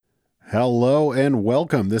Hello and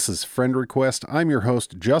welcome. This is Friend Request. I'm your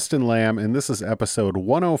host, Justin Lamb, and this is episode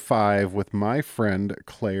 105 with my friend,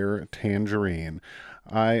 Claire Tangerine.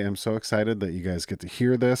 I am so excited that you guys get to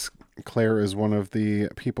hear this. Claire is one of the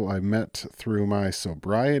people I met through my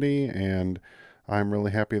sobriety, and I'm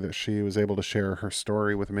really happy that she was able to share her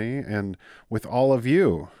story with me and with all of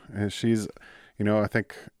you. And she's, I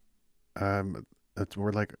think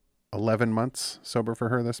we're like 11 months sober for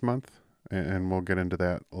her this month. And we'll get into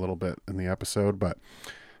that a little bit in the episode, but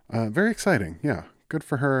very exciting. Yeah. Good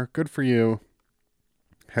for her. Good for you.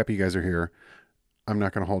 Happy you guys are here. I'm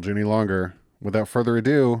not going to hold you any longer. Without further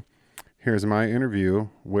ado, here's my interview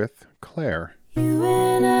with Claire. You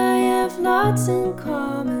and I have lots in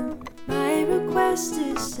common. My request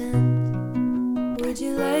is sent. Would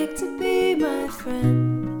you like to be my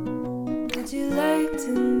friend? Would you like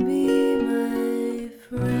to be my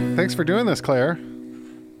friend? Thanks for doing this, Claire.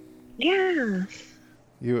 Yeah.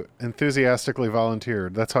 You enthusiastically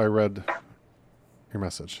volunteered. That's how I read your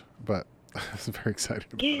message, but I was very excited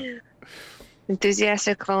about it.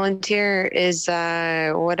 Enthusiastic volunteer is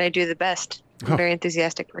what I do the best. I'm a very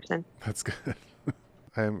enthusiastic person. That's good.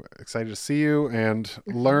 I'm excited to see you and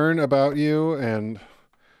learn about you and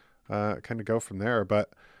kind of go from there. But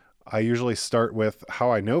I usually start with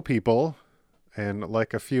how I know people. And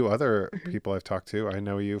like a few other people I've talked to, I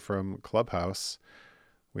know you from Clubhouse.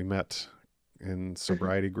 We met in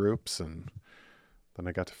sobriety groups, and then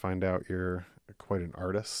I got to find out you're quite an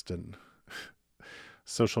artist and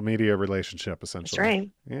social media relationship, essentially. That's right.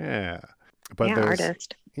 Yeah. But yeah,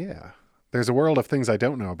 artist. Yeah. There's a world of things I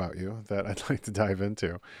don't know about you that I'd like to dive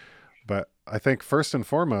into. But I think first and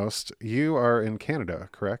foremost, you are in Canada,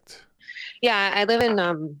 correct? Yeah, I live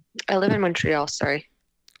in Montreal, sorry.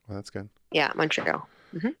 Well, that's good. Yeah, Montreal.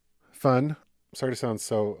 Mm-hmm. Fun. Sorry to sound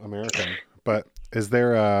so American, but is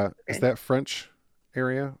that French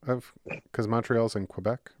area because Montreal's in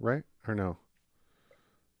Quebec, right? Or no?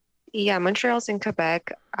 Yeah, Montreal's in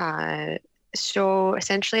Quebec. So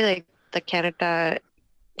essentially like Canada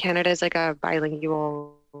is like a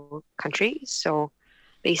bilingual country. So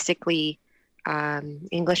basically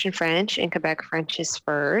English and French. In Quebec, French is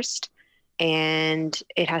first. And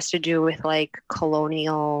it has to do with like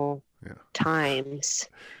colonial times.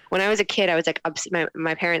 When I was a kid, I was like,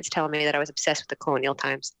 my parents tell me that I was obsessed with the colonial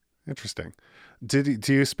times. Interesting. Do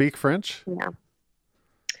you speak French? Yeah.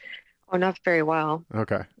 Oh, not very well.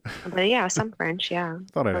 Okay. But yeah, some French. Yeah.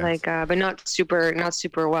 Thought I'd ask. But not super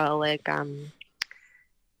well.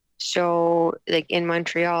 So like in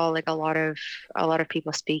Montreal, like a lot of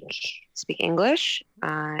people speak English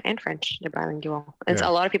and French. They're bilingual. And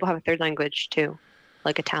a lot of people have a third language too,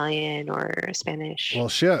 like Italian or Spanish. Well,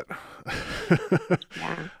 shit.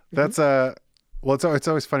 Yeah. That's well, it's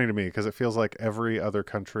always funny to me because it feels like every other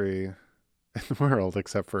country in the world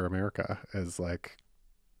except for America is like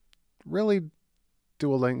really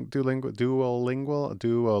duolingual.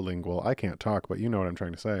 I can't talk, but you know what I'm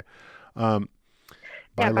trying to say.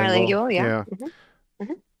 Bilingual. Yeah. Yeah.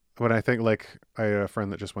 Mm-hmm. When I think like I had a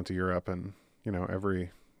friend that just went to Europe, and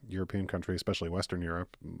every European country, especially Western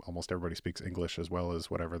Europe, almost everybody speaks English as well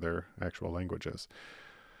as whatever their actual language is.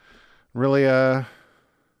 Really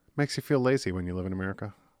makes you feel lazy when you live in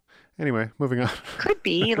America. Anyway, moving on. Could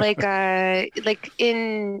be like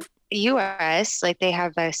in US, like they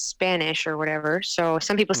have a Spanish or whatever. So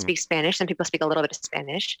some people speak Spanish, some people speak a little bit of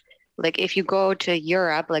Spanish. Like if you go to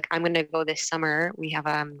Europe, like I'm going to go this summer, we have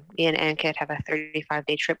me and Ankit have a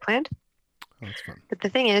 35-day trip planned. Oh, that's fun. But the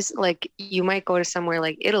thing is, like you might go to somewhere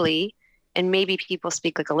like Italy and maybe people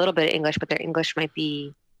speak like a little bit of English, but their English might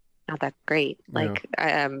be not that great. Like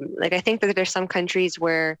I think that there's some countries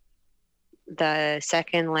where the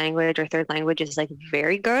second language or third language is like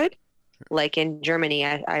very good. Like in Germany,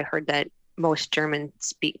 I heard that most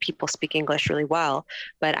people speak English really well,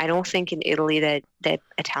 but I don't think in Italy that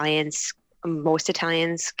most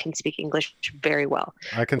Italians can speak English very well.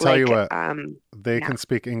 I can tell you what, they can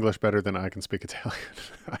speak English better than I can speak Italian.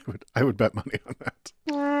 I would bet money on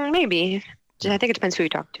that. Maybe. I think it depends who you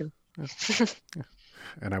talk to. Yeah.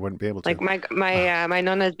 And I wouldn't be able to. Like my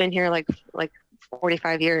nonna has been here like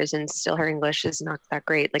 45 years and still her English is not that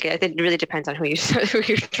great. Like I think it really depends on who you're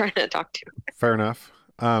trying to talk to. Fair enough.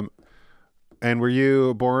 And were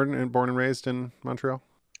you born and raised in Montreal?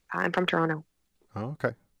 I'm from Toronto. Oh,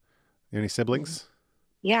 okay. Any siblings?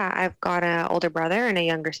 Yeah, I've got an older brother and a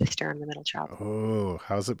younger sister. I'm the middle child. Oh,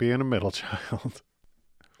 how's it being a middle child?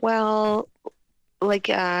 Well, like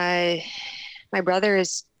my brother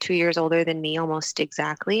is 2 years older than me, almost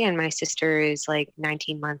exactly, and my sister is like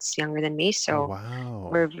 19 months younger than me. So wow,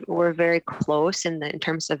 we're very close in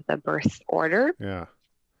terms of the birth order. Yeah.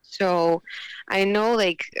 So I know,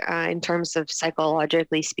 like, in terms of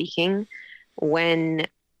psychologically speaking, when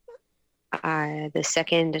the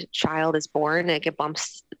second child is born, like it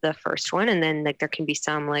bumps the first one, and then like there can be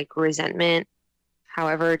some like resentment,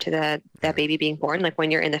 however, to that baby being born, like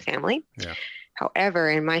when you're in the family. Yeah. However,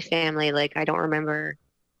 in my family, like I don't remember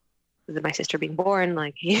my sister being born.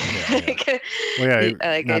 Like, like, Well, yeah,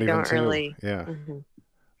 like not I even don't two. really. Yeah. Mm-hmm.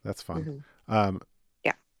 That's fun. Mm-hmm.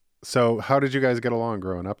 Yeah. So how did you guys get along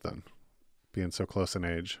growing up then, being so close in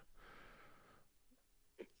age?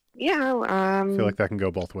 Yeah. I feel like that can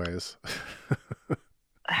go both ways.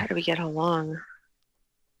 How do we get along?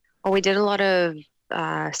 Well, we did a lot of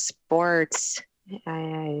sports, you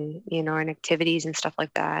know, and activities and stuff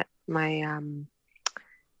like that. My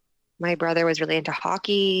brother was really into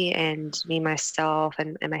hockey, and me, myself,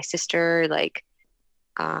 and my sister, like,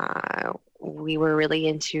 we were really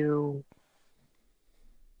into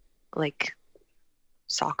like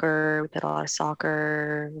soccer. We played a lot of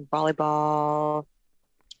soccer, volleyball,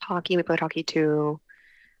 hockey. We played hockey too.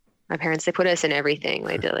 My parents, they put us in everything.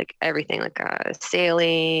 They did like everything, like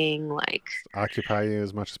sailing, like Occupy you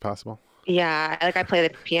as much as possible. yeah. Like I play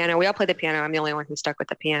the piano. We all play the piano. I'm the only one who stuck with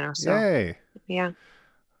the piano. So Yay! yeah.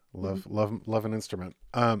 Love an instrument.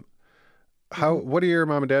 What do your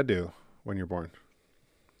mom and dad do when you're born?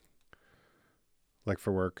 Like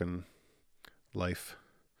for work and life.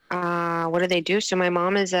 What do they do? So my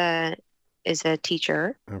mom is a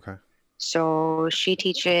teacher. Okay. So she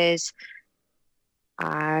teaches.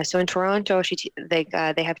 So in Toronto, they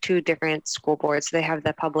have two different school boards. They have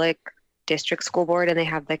the public district school board, and they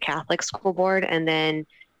have the Catholic school board, and then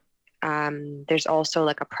there's also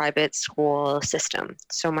like a private school system.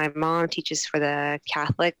 So my mom teaches for the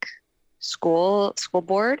Catholic school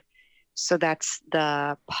board, so that's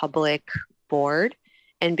the public board.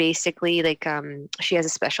 And basically, like she has a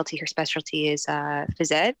specialty. Her specialty is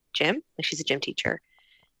phys ed, gym. Like she's a gym teacher,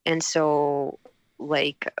 and so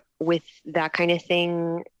like with that kind of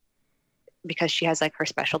thing, because she has like her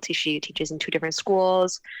specialty, she teaches in two different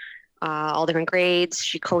schools, all different grades.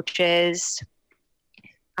 She coaches.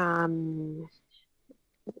 Like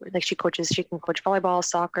she can coach volleyball,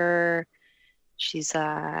 soccer. She's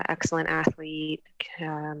an excellent athlete,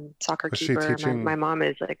 soccer keeper. My mom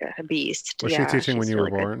is like a beast. Was she teaching when you were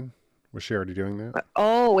born? Was she already doing that?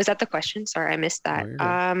 Oh, was that the question? Sorry, I missed that. Oh,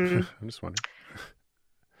 I'm just wondering.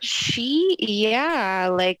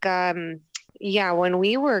 When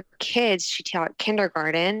we were kids, she taught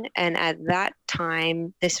kindergarten, and at that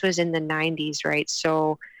time, this was in the 90s, right?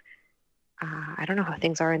 So I don't know how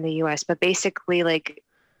things are in the US, but basically, like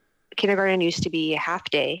kindergarten used to be a half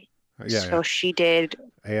day. So she did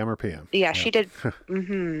AM or PM. Yeah, she did.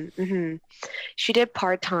 She did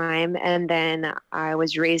part-time, and then I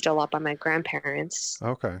was raised a lot by my grandparents.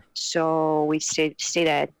 Okay. So we stayed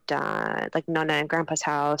at like Nonna and Grandpa's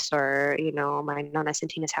house, or you know, my Nonna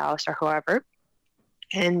Santina's house, or whoever.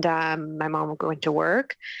 And my mom would go into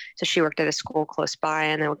work, so she worked at a school close by,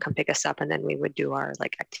 and then would come pick us up, and then we would do our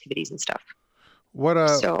like activities and stuff. What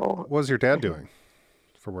was your dad doing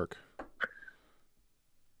for work?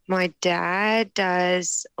 My dad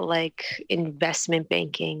does like investment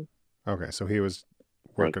banking. Okay, so he was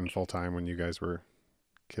working full time when you guys were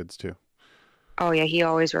kids too. Oh yeah, he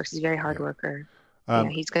always works. He's a very hard worker.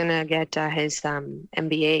 He's gonna get his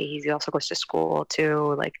MBA. He also goes to school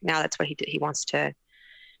too. Like now, that's what he did. He wants to.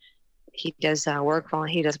 He does work.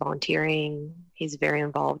 He does volunteering. He's very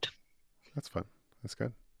involved. That's fun. That's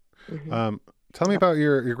good. Tell me about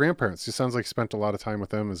your grandparents. It sounds like you spent a lot of time with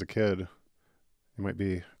them as a kid. You might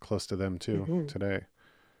be close to them too today.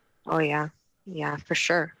 Oh yeah, for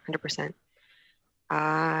sure, 100%.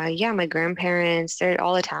 My grandparents, they're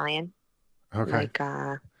all Italian. Okay. Like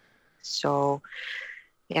so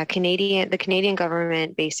yeah, the Canadian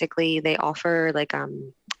government basically, they offer like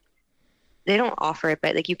they don't offer it,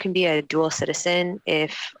 but like you can be a dual citizen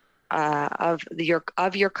if of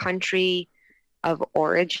your country of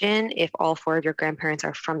origin, if all four of your grandparents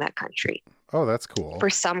are from that country. Oh, that's cool. For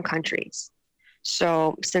some countries.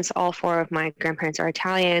 So since all four of my grandparents are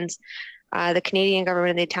Italians, the Canadian government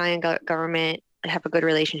and the Italian government have a good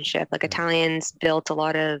relationship. Like Italians built a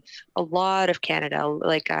lot of Canada,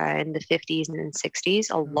 like in the 50s and 60s,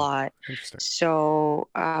 a lot. Interesting. So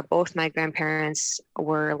both my grandparents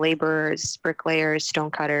were laborers, bricklayers,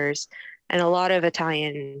 stonecutters, and a lot of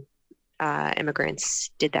Italian immigrants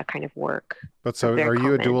did that kind of work. But so are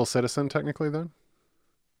you a dual citizen technically then?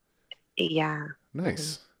 Yeah.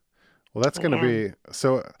 Nice. Well, that's going to be,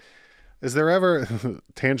 so is there ever,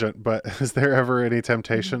 tangent, but is there ever any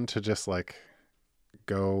temptation to just like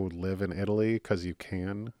go live in Italy because you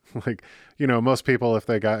can. Like, you know, most people if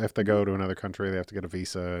they go to another country, they have to get a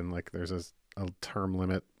visa and like there's a term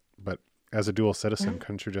limit. But as a dual citizen,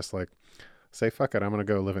 couldn't you just like say fuck it, I'm gonna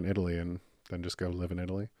go live in Italy and then just go live in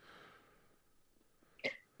Italy?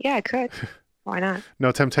 Yeah, I could. Why not?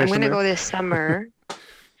 No temptation. I'm gonna there? go this summer.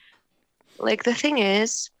 Like the thing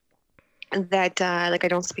is that like I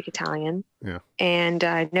don't speak Italian. Yeah. And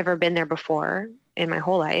I've never been there before in my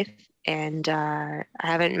whole life. And I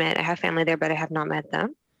have family there, but I have not met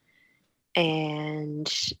them.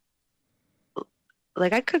 And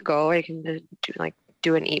like I could go, I can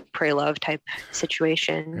do an eat, pray, love type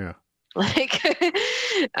situation. Yeah. Like,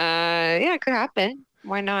 yeah, it could happen.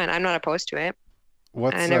 Why not? I'm not opposed to it.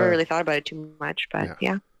 I never really thought about it too much, but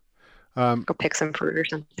yeah. Go pick some fruit or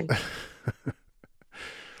something.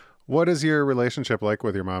 What is your relationship like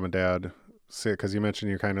with your mom and dad? Because you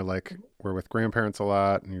mentioned you kind of like were with grandparents a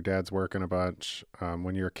lot and your dad's working a bunch.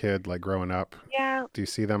 When you're a kid, like growing up, yeah. Do you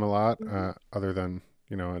see them a lot other than,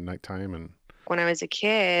 you know, at nighttime? And when I was a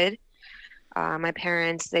kid, my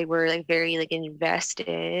parents, they were like very like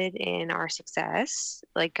invested in our success.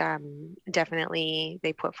 Like definitely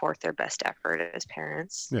they put forth their best effort as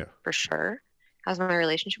parents. Yeah. For sure. How's my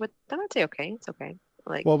relationship with them? I'd say okay. It's okay.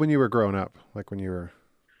 Like, well, when you were growing up, like when you were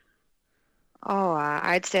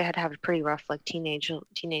I'd say I'd have a pretty rough like teenage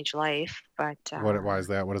life, but why is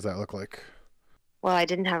that? What does that look like? Well, I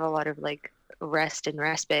didn't have a lot of like rest and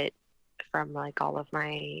respite from like all of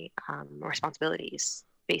my responsibilities,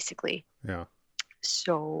 basically. Yeah.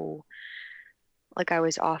 So, like I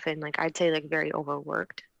was often like I'd say like very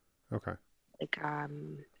overworked. Okay. Like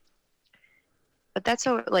but that's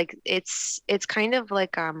so like it's kind of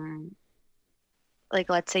like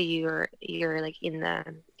let's say you're like in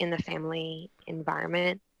the family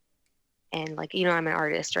environment and like, you know, I'm an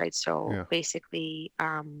artist, right? So yeah. Basically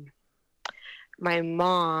my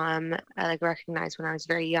mom like recognized when I was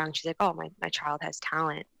very young, she's like, oh, my child has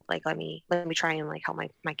talent, like let me try and like help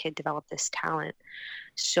my kid develop this talent.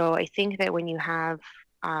 So I think that when you have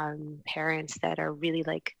parents that are really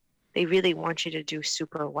like they really want you to do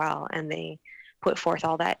super well and they put forth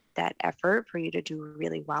all that effort for you to do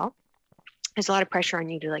really well, there's a lot of pressure on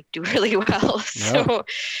you to like do really well. Yeah.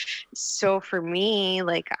 So for me,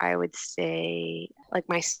 like I would say like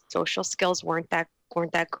my social skills weren't that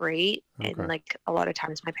great. Okay. And like a lot of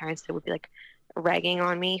times my parents, they would be like ragging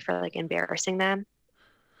on me for like embarrassing them.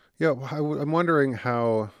 Yeah. I'm wondering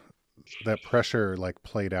how that pressure like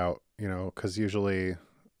played out, you know, because usually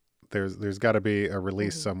there's got to be a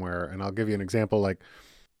release somewhere. And I'll give you an example. Like,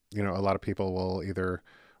 you know, a lot of people will either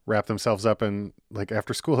wrap themselves up in like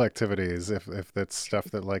after school activities if that's stuff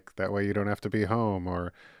that like that way you don't have to be home,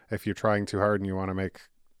 or if you're trying too hard and you want to make,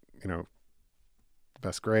 you know,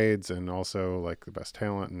 best grades and also like the best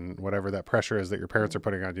talent and whatever that pressure is that your parents are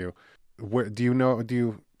putting on you. Do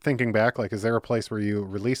you thinking back, like, is there a place where you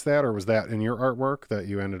release that, or was that in your artwork that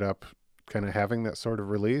you ended up kind of having that sort of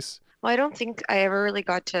release? Well, I don't think I ever really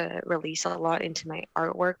got to release a lot into my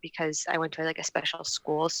artwork because I went to like a special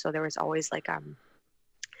school. So there was always like a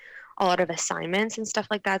lot of assignments and stuff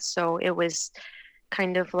like that. So it was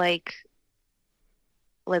kind of like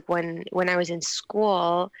when I was in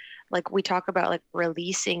school, like we talk about like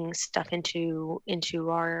releasing stuff into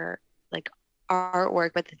our like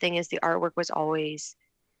artwork. But the thing is the artwork was always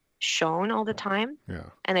shown all the time. Yeah.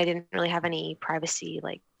 And I didn't really have any privacy,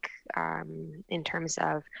 like in terms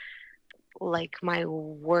of like my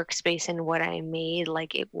workspace and what I made.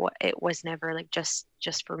 Like it was never like just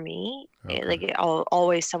for me. Okay.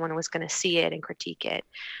 Always someone was going to see it and critique it.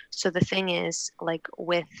 So the thing is, like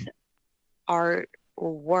with art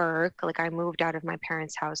work, like I moved out of my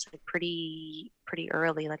parents' house like pretty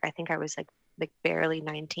early. Like I think I was like barely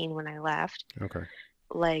 19 when I left. Okay.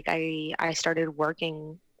 Like I started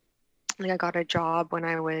working, like I got a job when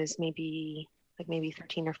I was maybe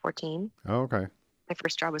 13 or 14. Oh, okay. My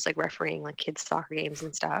first job was like refereeing like kids soccer games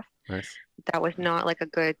and stuff. Nice. That was not like a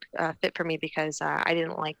good fit for me because I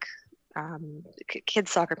didn't like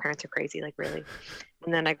kids soccer parents are crazy, like really.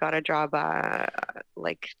 And then I got a job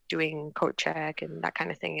like doing coat check and that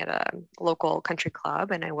kind of thing at a local country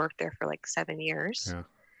club, and I worked there for like 7 years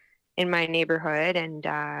in my neighborhood. And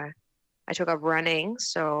I took up running,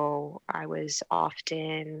 so I was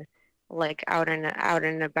often like out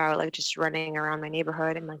and about, like just running around my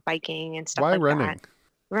neighborhood and like biking and stuff. Why like running? that.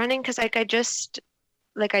 Running because like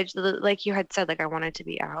like you had said, like I wanted to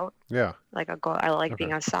be out. Yeah. Like I like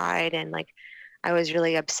being outside, and like I was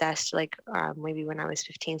really obsessed, like maybe when I was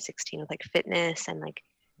 15, 16 with like fitness and like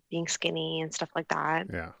being skinny and stuff like that.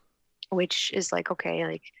 Yeah. Which is like okay,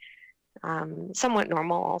 like somewhat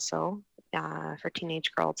normal also. for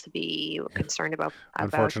teenage girl to be concerned about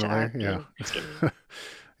Unfortunately, yeah. being skinny.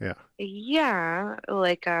 Yeah. Yeah,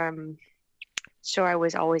 like so I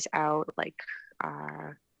was always out like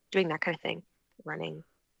doing that kind of thing, running.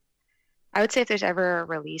 I would say if there's ever a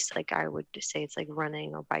release, like I would just say it's like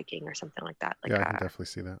running or biking or something like that. Like Yeah, I can definitely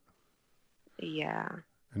see that. yeah.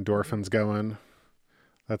 Endorphins going.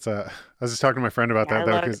 That's I was just talking to my friend about Yeah, that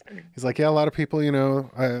though, because he's like, yeah, a lot of people,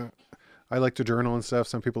 I like to journal and stuff.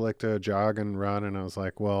 Some people like to jog and run, and I was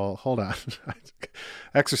like, well, hold on,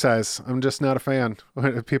 exercise. I'm just not a fan.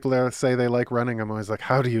 When people that say they like running, I'm always like,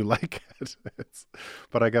 how do you like it?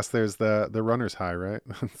 But I guess there's the runner's high, right?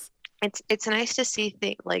 it's nice to see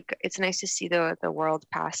it's nice to see the world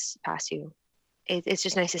pass you. It's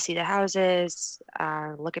just nice to see the houses,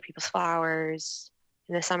 look at people's flowers.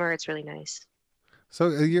 In the summer, it's really nice. So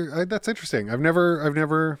that's interesting. I've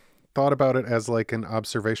never thought about it as like an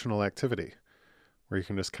observational activity where you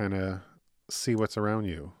can just kind of see what's around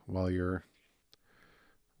you while you're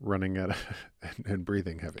running at and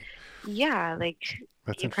breathing heavy. Yeah, like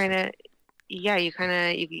That's you kind of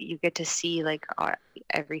you get to see like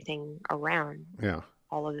everything around. Yeah.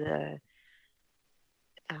 All of the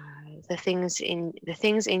things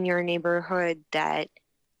in your neighborhood that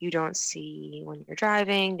you don't see when you're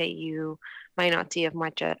driving, that you might not see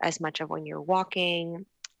as much of when you're walking.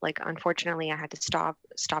 Like unfortunately, I had to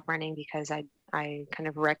stop running because I kind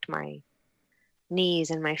of wrecked my knees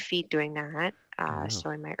and my feet doing that. So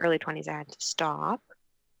in my early 20s, I had to stop.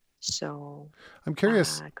 So I'm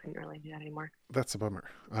curious. I couldn't really do that anymore. That's a bummer.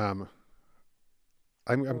 I'm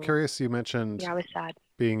curious. You mentioned I was sad.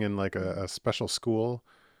 Being in like a special school.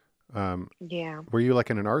 Yeah. Were you like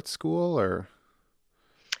in an art school or?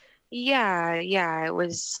 Yeah. It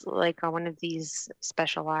was like one of these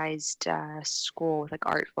specialized school with like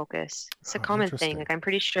art focus. It's a common thing. Like I'm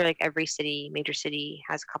pretty sure like every major city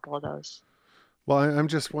has a couple of those. Well, I'm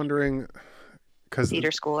just wondering because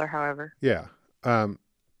theater school or however. Yeah. A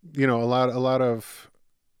lot of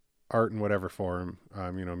art in whatever form,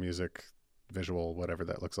 music, visual, whatever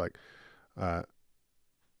that looks like.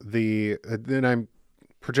 Then I'm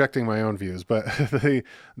projecting my own views, but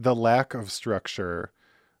the lack of structure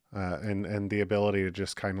and the ability to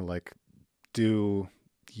just kind of like do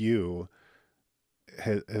you,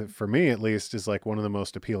 for me at least, is like one of the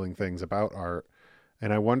most appealing things about art.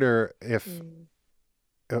 And I wonder if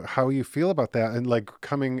how you feel about that, and like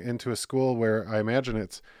coming into a school where I imagine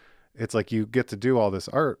it's like you get to do all this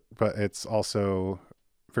art, but it's also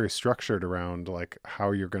very structured around like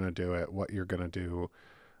how you're going to do it, what you're going to do.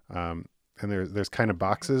 And there's kind of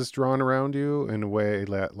boxes drawn around you in a way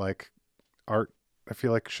that like art, I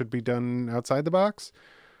feel like should be done outside the box.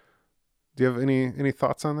 Do you have any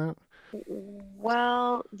thoughts on that?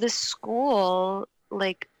 Well, the school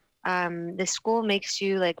makes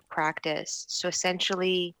you like practice. So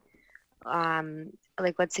essentially,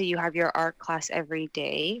 like let's say you have your art class every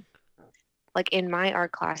day. Like in my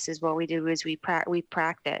art classes, what we did was we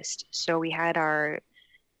practiced. So we had our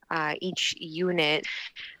each unit,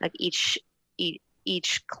 like each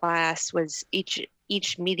class was each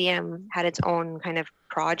medium had its own kind of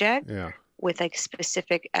project. Yeah. With like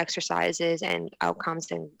specific exercises and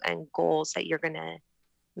outcomes and goals that you're gonna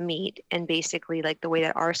meet. And basically like the way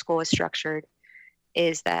that our school is structured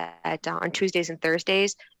is that on Tuesdays and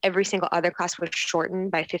Thursdays, every single other class was shortened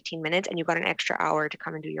by 15 minutes and you got an extra hour to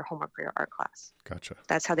come and do your homework for your art class. Gotcha.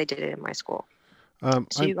 That's how they did it in my school.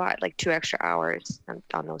 So you got like 2 extra hours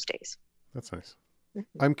on those days. That's nice.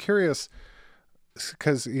 Mm-hmm. I'm curious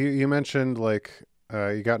because you mentioned like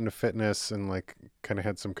you got into fitness and like kind of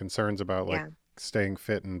had some concerns about like staying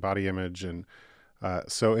fit and body image. And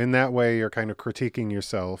so in that way, you're kind of critiquing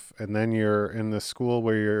yourself, and then you're in the school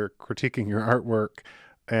where you're critiquing your artwork.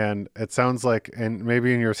 And it sounds like, and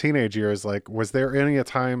maybe in your teenage years, like, was there any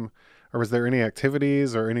time or was there any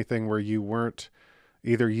activities or anything where you weren't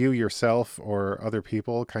either you yourself or other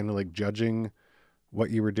people kind of like judging what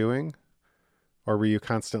you were doing? Or were you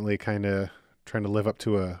constantly kind of trying to live up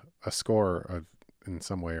to a score in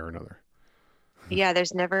some way or another? Yeah,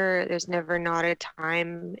 there's never not a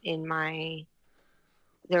time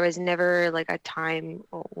there was never like a time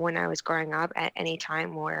when I was growing up at any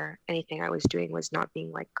time where anything I was doing was not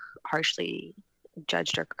being like harshly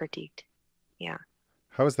judged or critiqued. Yeah.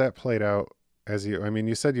 How has that played out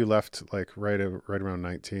you said you left like right around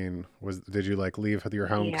 19. Did you like leave your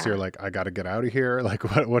home because you're like, I got to get out of here? Like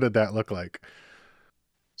what did that look like?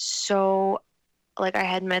 So like I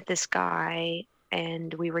had met this guy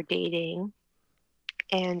and we were dating,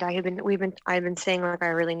 and I've been saying like I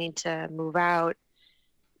really need to move out,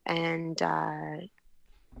 and I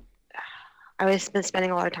was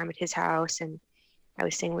spending a lot of time at his house, and I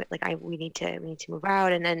was saying like we need to move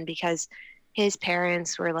out. And then because his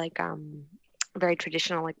parents were like very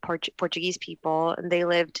traditional, like Portuguese people, and they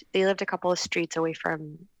lived a couple of streets away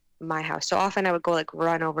from my house. So often I would go like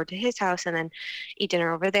run over to his house and then eat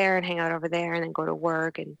dinner over there and hang out over there and then go to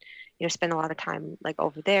work and, you know, spend a lot of time like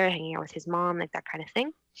over there hanging out with his mom, like that kind of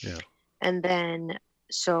thing. Yeah. And then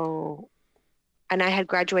and I had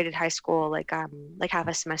graduated high school like half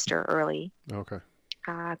a semester early. Okay.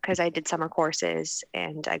 Because I did summer courses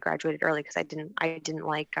and I graduated early because I didn't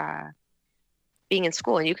like being in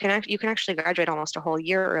school. And you can actually graduate almost a whole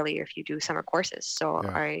year early if you do summer courses. So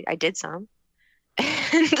yeah. I did some.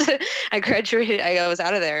 And I graduated. I was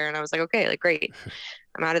out of there, and I was like, okay, like great,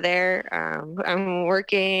 I'm out of there. I'm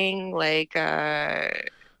working. Like I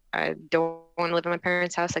don't want to live in my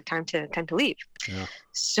parents' house. Like time to leave. Yeah.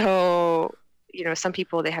 So, you know, some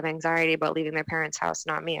people, they have anxiety about leaving their parents' house.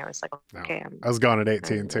 Not me. I was like, okay, I was gone at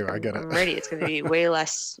 18 too. I get it. I'm ready. It's going to be way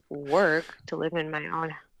less work to live in my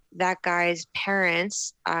own. That guy's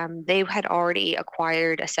parents, they had already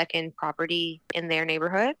acquired a second property in their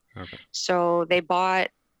neighborhood. Okay. So they bought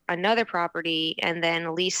another property and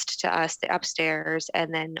then leased to us the upstairs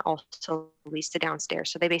and then also leased the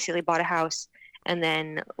downstairs. So they basically bought a house and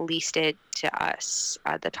then leased it to us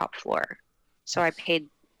at the top floor. So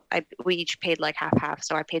we each paid like half.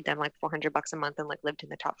 So I paid them like $400 a month and like lived in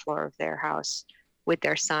the top floor of their house with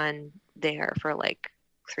their son there for like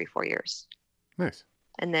 3-4 years. Nice.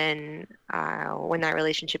 And then when that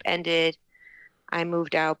relationship ended, I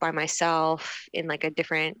moved out by myself in like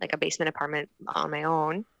a basement apartment on my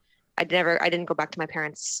own. I didn't go back to my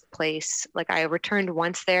parents' place. Like I returned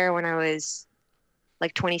once there when I was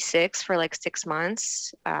like 26 for like 6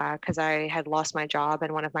 months because I had lost my job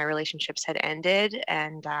and one of my relationships had ended.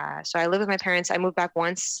 And so I lived with my parents. I moved back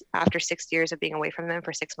once after 6 years of being away from them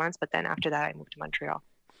for 6 months. But then after that, I moved to Montreal.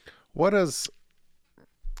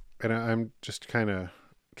 And I'm just kind of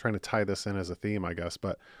trying to tie this in as a theme, I guess,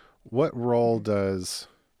 but what role does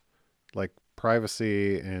like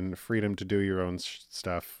privacy and freedom to do your own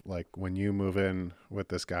stuff, like when you move in with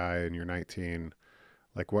this guy and you're 19,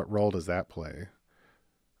 like what role does that play?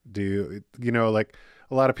 Do you know, like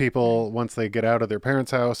a lot of people, once they get out of their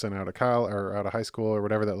parents' house and out of college or out of high school or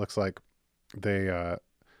whatever that looks like, they,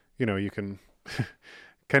 you know, you can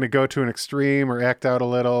kind of go to an extreme or act out a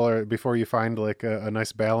little or before you find like a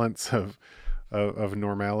nice balance of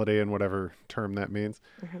normality and whatever term that means.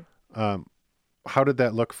 Mm-hmm. How did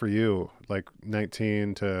that look for you? Like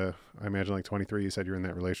 19 to, I imagine like 23, you said you're in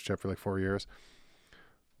that relationship for like 4 years.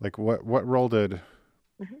 Like what role did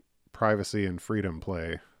mm-hmm. privacy and freedom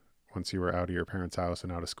play once you were out of your parents' house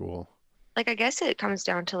and out of school? Like, I guess it comes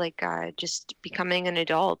down to like just becoming an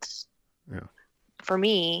adult. Yeah. For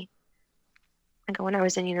me, like when I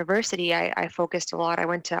was in university, I focused a lot. I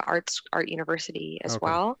went to art university as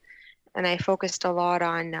well. And I focused a lot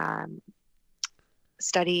on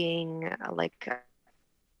studying like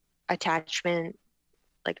attachment,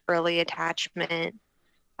 like early attachment,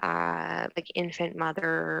 like infant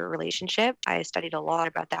mother relationship. I studied a lot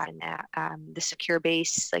about that in that, the secure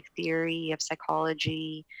base, like theory of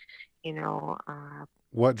psychology, you know.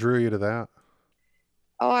 What drew you to that?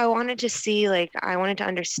 I wanted to see, like, I wanted to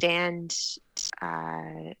understand,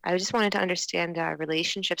 I just wanted to understand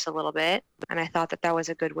relationships a little bit. And I thought that was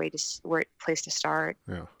a good place to start.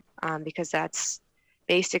 Yeah. Because that's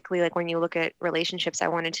basically like when you look at relationships, I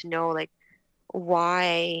wanted to know, like,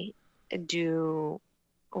 why do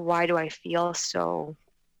I feel so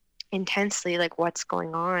intensely, like what's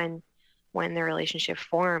going on when the relationship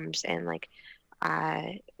forms, and like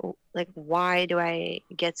why do I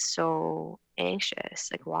get so anxious?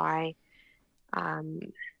 Like why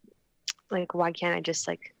can't I just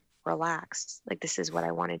like relax? Like this is what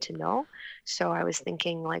I wanted to know. So I was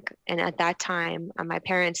thinking like, and at that time, my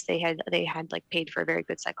parents, they had like paid for a very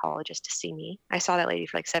good psychologist to see me. I saw that lady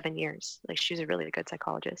for like 7 years. Like she was a really good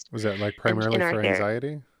psychologist. Was that like primarily for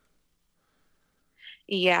anxiety?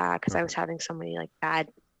 Yeah, because I was having so many like bad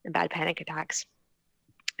panic attacks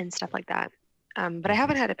and stuff like that. But I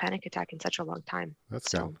haven't had a panic attack in such a long time.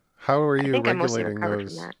 That's good. How are you regulating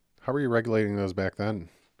those? How were you regulating those back then?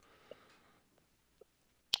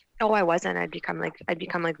 Oh, I wasn't. I'd become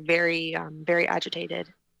like very, very agitated.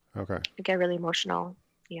 Okay. I'd get really emotional.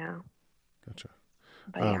 Yeah. Gotcha.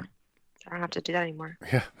 But yeah, I don't have to do that anymore.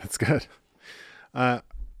 Yeah, that's good.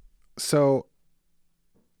 So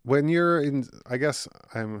when you're in, I guess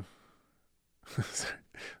I'm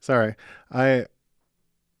sorry.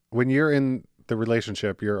 When you're in the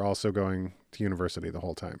relationship, you're also going to university the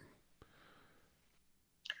whole time.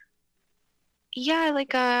 Yeah,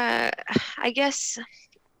 like I guess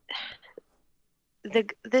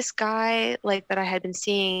this guy like that I had been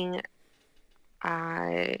seeing,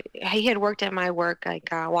 he had worked at my work, like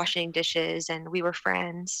washing dishes, and we were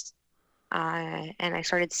friends. And I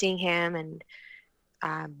started seeing him, and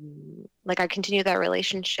like I continued that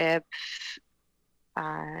relationship.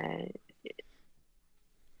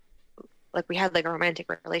 Like we had like a romantic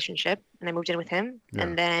relationship, and I moved in with him. Yeah.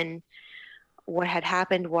 And then what had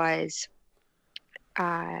happened was,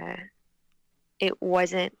 it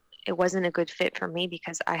wasn't a good fit for me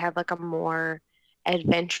because I have like a more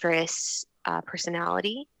adventurous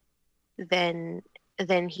personality than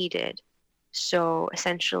he did. So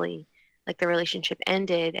essentially, like the relationship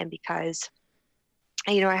ended, and because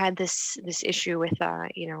I had this issue with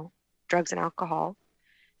drugs and alcohol,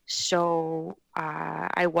 so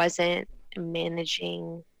I wasn't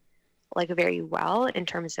managing like very well in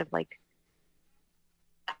terms of like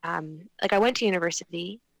I went to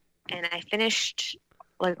university and I finished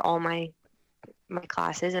like all my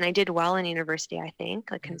classes, and I did well in university, I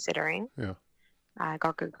think, like considering. Yeah. I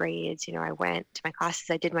got good grades. I went to my classes.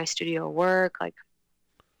 I did my studio work. Like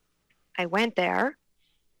I went there,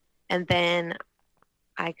 and then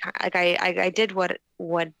I did what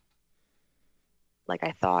like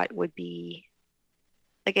I thought would be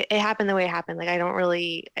like it happened the way it happened. Like I don't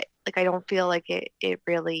really like I don't feel like it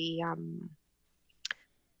really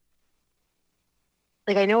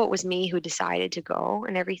like I know it was me who decided to go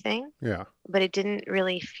and everything. Yeah. But it didn't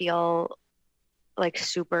really feel like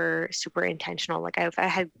super intentional. Like if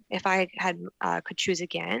I had could choose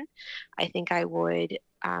again, I think I would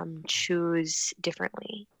choose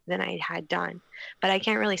differently than I had done. But I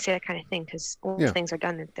can't really say that kind of thing because once things are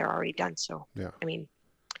done, they're already done. So I mean,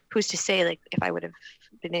 who's to say like if I would have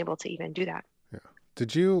been able to even do that? Yeah.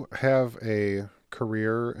 Did you have a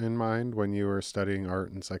career in mind when you were studying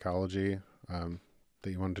art and psychology that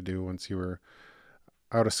you wanted to do once you were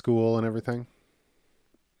out of school and everything?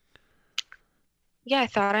 Yeah, I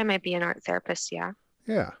thought I might be an art therapist. Yeah.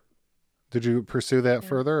 Yeah. Did you pursue that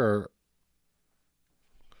further, or?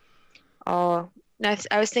 Oh,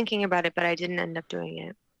 I was thinking about it, but I didn't end up doing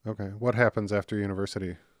it. Okay. What happens after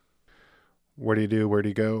university? What do you do? Where do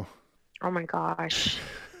you go? Oh my gosh.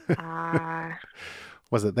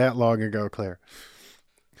 Was it that long ago, Claire?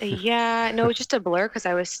 Yeah, no, it's just a blur because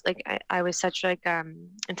I was like I was such like in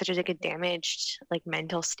such a like a damaged like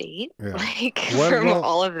mental state like from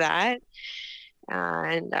all of that.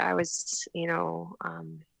 And I was, I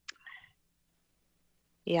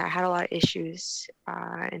had a lot of issues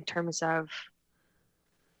in terms of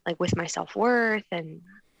like with my self-worth and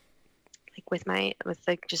like with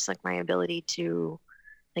just like my ability to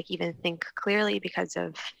like even think clearly because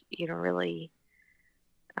of, really,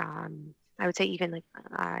 I would say even like,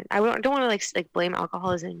 I don't want to like blame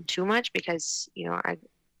alcoholism too much because, I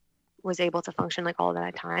was able to function like all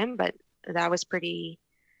that time, but that was pretty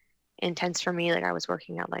intense for me. Like I was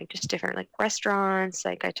working at like just different like restaurants.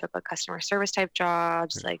 Like I took like customer service type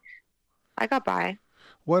jobs. Like I got by.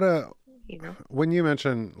 What when you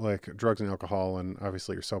mention like drugs and alcohol, and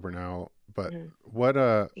obviously you're sober now, but what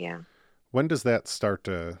when does that start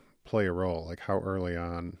to play a role? Like how early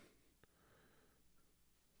on?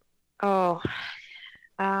 Oh,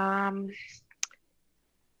 well,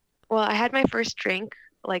 I had my first drink,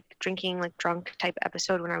 like drinking like drunk type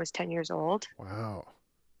episode when I was 10 years old. Wow.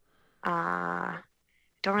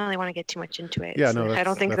 Don't really want to get too much into it. Yeah, no, I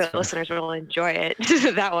don't think the listeners will enjoy it,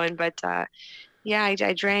 that one. But I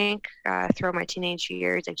drank throughout my teenage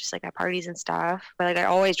years, like just like at parties and stuff. But like I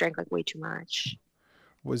always drank like way too much.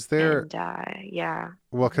 Was there? And, yeah.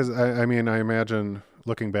 Well, because I mean, I imagine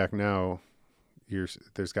looking back now,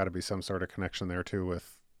 there's got to be some sort of connection there too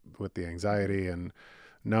with the anxiety and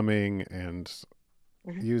numbing and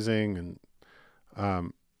using and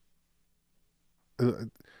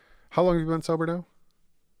how long have you been sober now?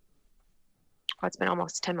 Oh, it's been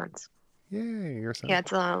almost 10 months. Yay, you're sober. Yeah,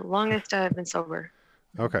 it's the longest I've been sober.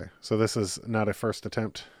 Okay, so this is not a first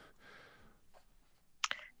attempt.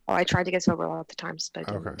 Oh, I tried to get sober a lot of times, but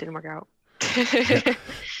it didn't work out.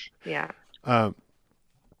 Yeah.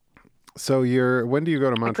 So when do you go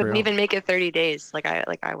to Montreal? I couldn't even make it 30 days.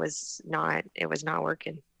 It was not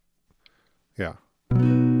working. Yeah.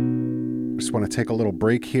 Just want to take a little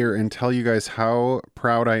break here and tell you guys how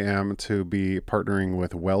proud I am to be partnering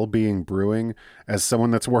with Wellbeing Brewing. As someone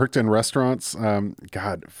that's worked in restaurants, I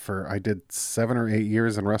did 7 or 8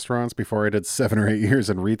 years in restaurants before I did 7 or 8 years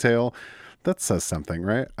in retail. That says something,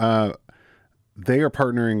 right? They are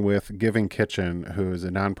partnering with Giving Kitchen, who is a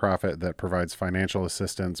nonprofit that provides financial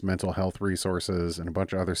assistance, mental health resources, and a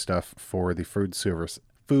bunch of other stuff for the food service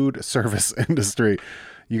industry.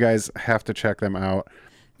 You guys have to check them out.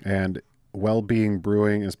 And Wellbeing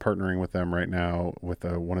Brewing is partnering with them right now with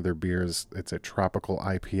one of their beers. It's a tropical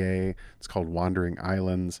IPA. It's called Wandering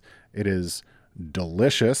Islands. It is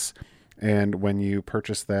delicious. And when you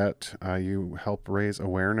purchase that, you help raise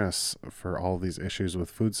awareness for all of these issues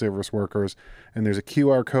with food service workers. And there's a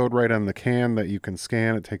QR code right on the can that you can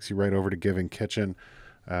scan. It takes you right over to Giving Kitchen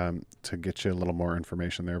to get you a little more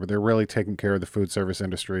information there. But they're really taking care of the food service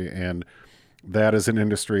industry. And that is an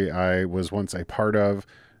industry I was once a part of.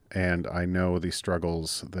 And I know the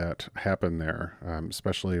struggles that happen there,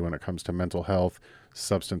 especially when it comes to mental health,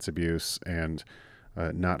 substance abuse, and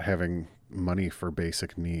not having money for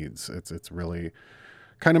basic needs. It's really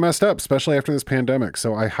kind of messed up, especially after this pandemic.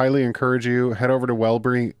 So I highly encourage you, head over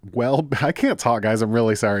to I can't talk, guys. I'm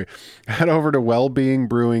really sorry. Head over to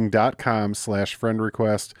wellbeingbrewing.com/friend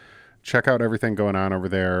request. Check out everything going on over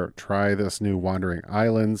there. Try this new Wandering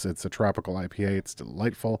Islands. It's a tropical IPA. It's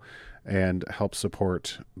delightful and help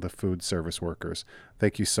support the food service workers.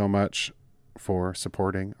 Thank you so much for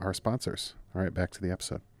supporting our sponsors. All right, back to the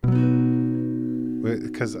episode.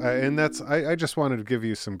 Because I just wanted to give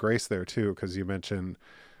you some grace there too, because you mentioned,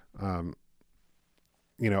 you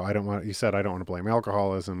said I don't want to blame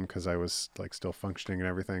alcoholism because I was like still functioning and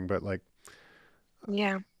everything, but like,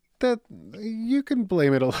 yeah, that you can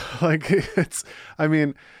blame it like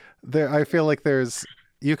I feel like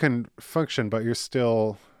you can function, but you're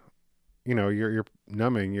still, you're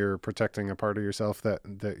numbing, you're protecting a part of yourself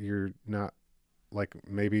that you're not like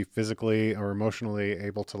maybe physically or emotionally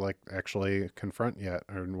able to like actually confront yet,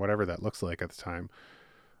 or whatever that looks like at the time.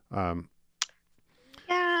 Yeah,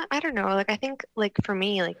 I don't know. Like, I think like for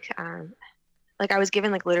me, like I was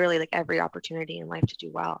given like literally like every opportunity in life to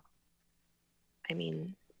do well. I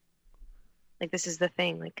mean, like, this is the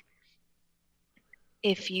thing, like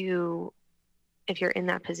if you're in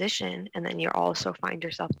that position and then you also find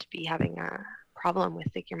yourself to be having a problem with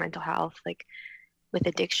like your mental health, like with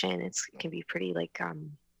addiction, it can be pretty like it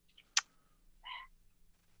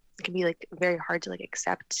can be like very hard to like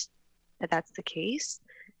accept that that's the case.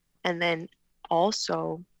 And then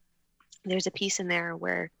also there's a piece in there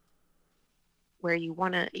where you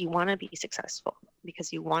want to be successful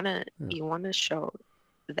because you want to show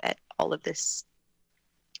that all of this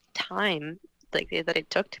time like that it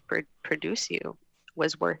took to produce you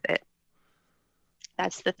was worth it.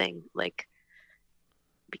 That's the thing, like,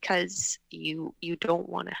 because you don't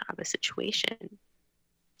want to have a situation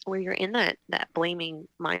where you're in that blaming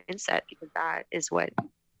mindset, because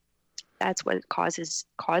that's what causes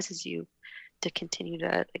you to continue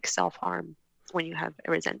to like self-harm when you have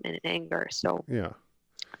resentment and anger. So yeah,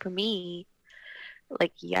 for me,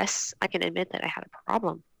 like, yes, I can admit that I had a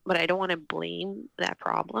problem, but I don't want to blame that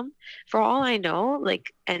problem. For all I know,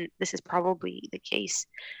 like, and this is probably the case,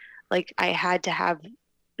 like I had to have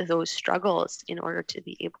those struggles in order to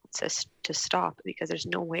be able to stop, because there's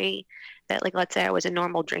no way that, like, let's say I was a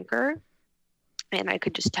normal drinker and I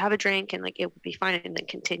could just have a drink and like it would be fine and then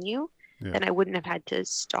continue, then I wouldn't have had to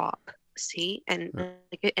stop. See, and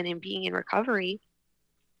like, and in being in recovery,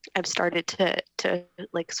 I've started to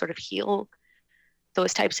like sort of heal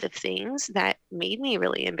those types of things that made me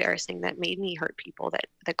really embarrassing, that made me hurt people, that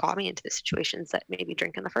got me into the situations that made me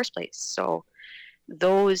drink in the first place. So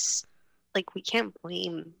those, like, we can't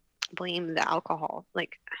blame the alcohol,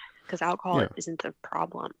 like, because alcohol isn't the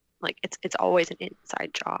problem. Like, it's always an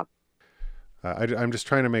inside job. I'm just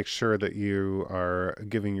trying to make sure that you are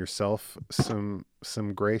giving yourself some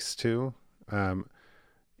grace too.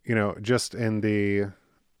 Just in the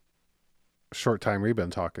short time we've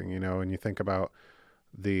been talking, and you think about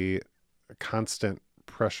the constant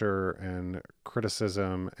pressure and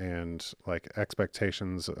criticism and like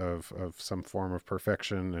expectations of some form of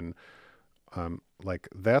perfection, and like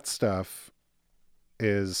that stuff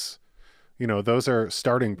is, those are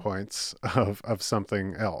starting points of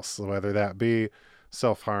something else, whether that be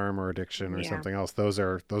self-harm or addiction or something else. Those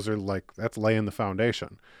are like, that's laying the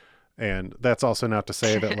foundation. And that's also not to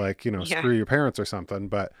say that like, screw your parents or something,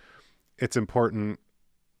 but it's important,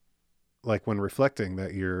 like when reflecting,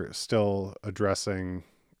 that you're still addressing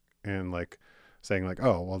and like saying like,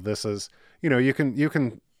 oh, well, this is, you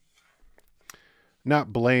can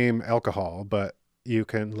not blame alcohol, but you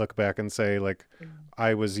can look back and say like,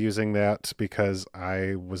 I was using that because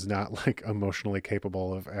I was not like emotionally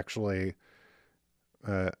capable of actually,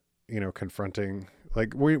 confronting,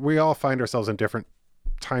 like we all find ourselves in different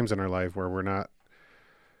times in our life where we're not,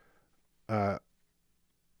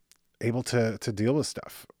 able to deal with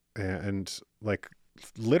stuff, and like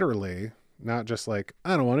literally not just like,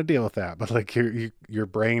 I don't want to deal with that, but like your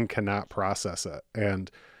brain cannot process it.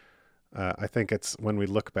 And I think it's when we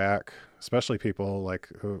look back, especially people like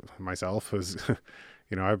myself, who's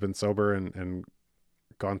I've been sober and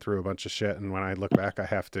gone through a bunch of shit. And when I look back, I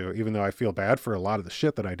have to, even though I feel bad for a lot of the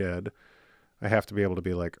shit that I did, I have to be able to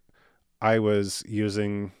be like, I was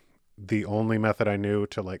using the only method I knew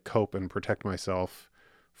to like cope and protect myself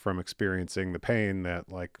from experiencing the pain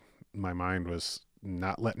that like my mind was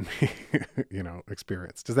not letting me,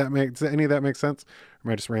 experience. Does any of that make sense? Or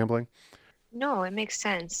am I just rambling? No, it makes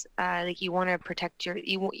sense. Like you want to protect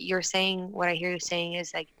you're saying, what I hear you saying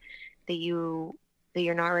is like that you're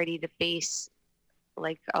not ready to face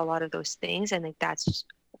like a lot of those things, and like that's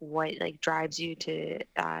what like drives you to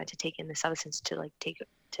take in the substance to like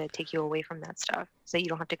take you away from that stuff, so you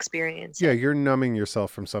don't have to experience Yeah, it. you're numbing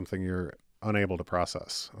yourself from something you're unable to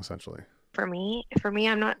process, essentially. For me,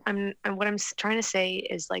 what I'm trying to say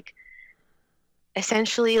is like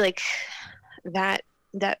essentially like that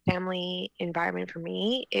family environment for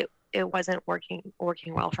me, it wasn't working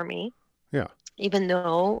well for me. Yeah. Even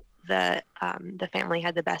though the family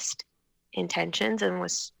had the best intentions and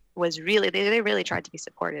was really, they really tried to be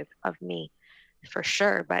supportive of me for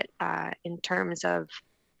sure, but in terms of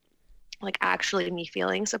like actually me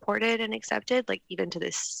feeling supported and accepted, like even to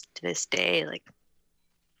this day, like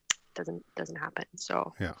doesn't happen.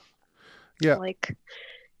 So yeah like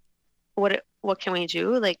what can we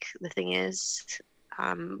do? Like the thing is,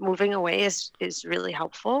 moving away is really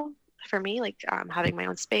helpful for me, like having my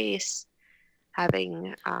own space,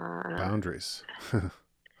 having boundaries.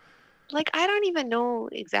 like I don't even know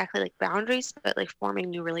exactly like boundaries, but like forming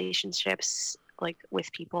new relationships like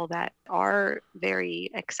with people that are very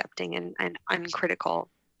accepting and uncritical.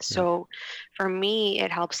 So for me,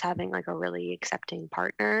 it helps having like a really accepting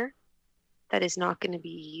partner that is not going to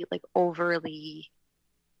be like overly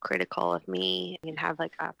critical of me and have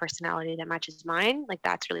like a personality that matches mine. Like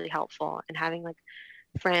that's really helpful. And having like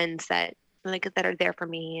friends that are there for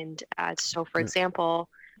me. And so for example,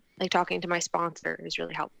 like talking to my sponsor is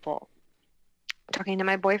really helpful. Talking to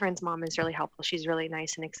my boyfriend's mom is really helpful. She's really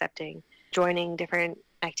nice and accepting. Joining different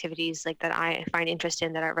activities like that I find interest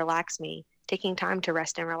in that relax me. Taking time to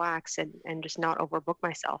rest and relax and just not overbook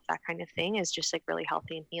myself. That kind of thing is just like really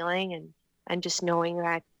healthy and healing. And just knowing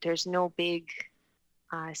that there's no big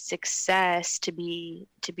success to be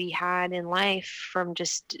had in life from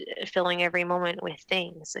just filling every moment with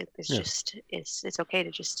things. Like it's just it's okay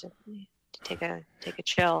to just to take a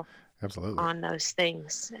chill. Absolutely. On those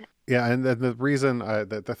things. Yeah, and the reason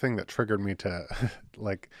the thing that triggered me to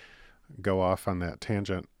like go off on that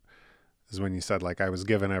tangent is when you said like I was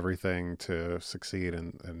given everything to succeed,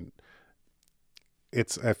 and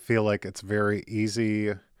I feel like it's very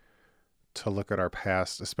easy to look at our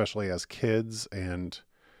past, especially as kids, and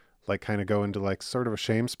like kind of go into like sort of a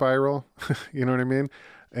shame spiral. You know what I mean?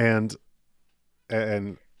 And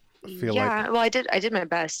feel like, well, I did my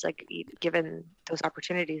best, like given those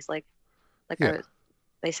opportunities, like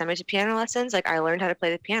they sent me to piano lessons. Like I learned how to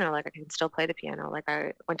play the piano. Like I can still play the piano. Like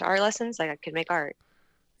I went to art lessons. Like I could make art.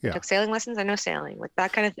 Yeah. Took sailing lessons. I know sailing. Like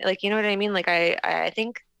that kind of like, you know what I mean? Like I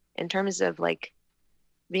think in terms of like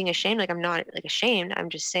being ashamed, like I'm not like ashamed. I'm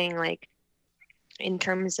just saying like in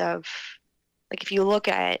terms of like if you look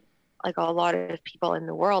at like a lot of people in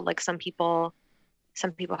the world, like some people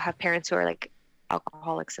have parents who are like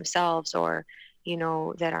alcoholics themselves, or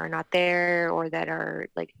that are not there, or that are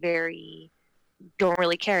like don't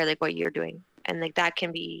really care like what you're doing, and like that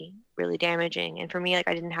can be really damaging. And for me, like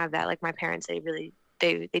I didn't have that. Like my parents, they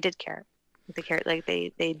did care. They cared, like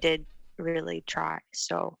they did really try.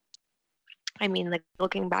 So I mean, like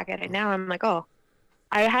looking back at it now, I'm like, oh,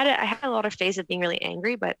 I had a lot of phase of being really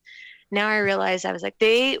angry, but now I realize I was like,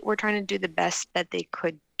 they were trying to do the best that they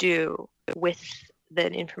could do with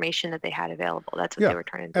the information that they had available. That's what they were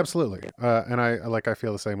trying to do. Absolutely. And I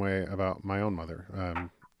feel the same way about my own mother.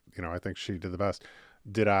 I think she did the best.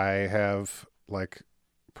 Did I have like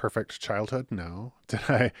perfect childhood? No. Did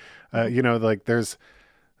I, like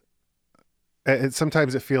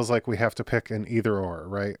sometimes it feels like we have to pick an either or,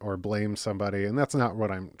 right? Or blame somebody. And that's not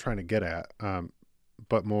what I'm trying to get at.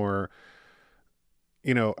 But more,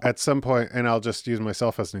 at some point, and I'll just use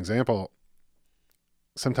myself as an example.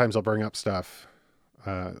 Sometimes I'll bring up stuff,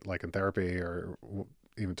 like in therapy or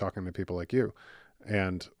even talking to people like you,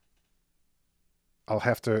 and I'll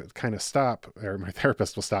have to kind of stop, or my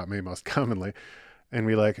therapist will stop me most commonly and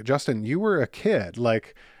be like, Justin, you were a kid.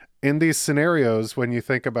 Like in these scenarios, when you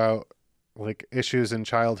think about like issues in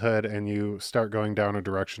childhood and you start going down a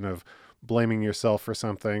direction of blaming yourself for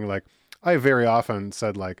something, like I very often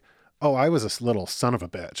said like, oh, I was a little son of a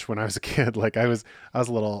bitch when I was a kid. Like I was a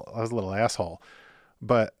little asshole.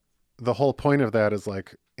 But the whole point of that is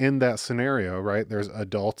like in that scenario, right? There's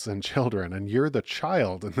adults and children, and you're the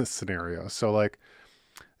child in this scenario. So like,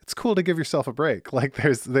 it's cool to give yourself a break. Like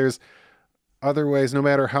there's other ways, no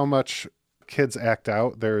matter how much kids act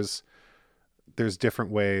out, there's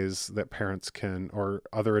different ways that parents can, or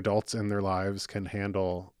other adults in their lives can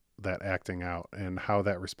handle that acting out, and how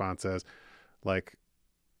that response is, like,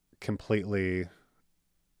 completely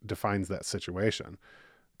defines that situation.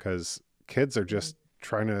 Because kids are just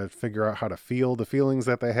trying to figure out how to feel the feelings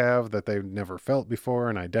that they have that they've never felt before,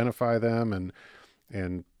 and identify them,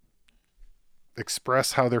 and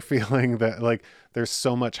express how they're feeling. That, like, there's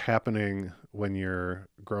so much happening when you're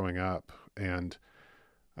growing up. And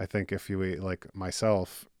I think if you, like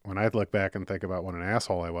myself, when I look back and think about what an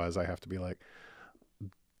asshole I was, I have to be like,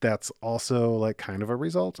 that's also like kind of a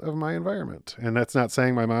result of my environment. And that's not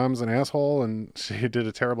saying my mom's an asshole and she did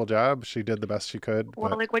a terrible job. She did the best she could.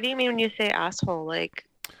 Well, like, what do you mean when you say asshole? Like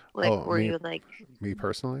were you like me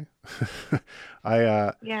personally?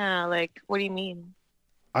 yeah, like, what do you mean?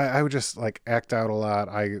 I would just like act out a lot.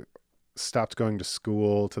 I stopped going to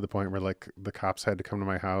school to the point where like the cops had to come to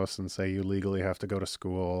my house and say, you legally have to go to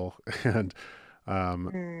school. And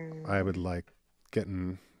I would like get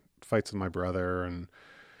in fights with my brother and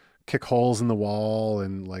kick holes in the wall.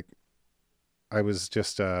 And like, I was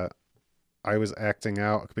just, I was acting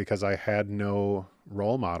out because I had no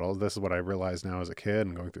role model. This is what I realized now as a kid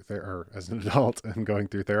and going through or as an adult and going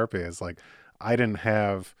through therapy, is like, I didn't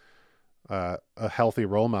have a healthy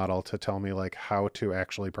role model to tell me like how to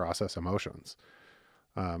actually process emotions.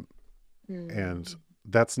 And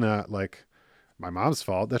that's not like my mom's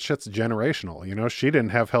fault. That shit's generational. You know, she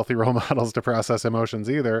didn't have healthy role models to process emotions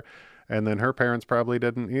either. And then her parents probably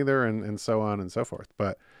didn't either. And so on and so forth.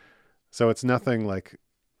 But so it's nothing like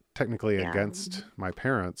technically against my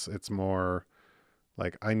parents. It's more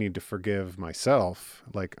like, I need to forgive myself.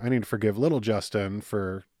 Like, I need to forgive little Justin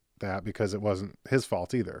for that, because it wasn't his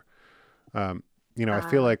fault either. You know, I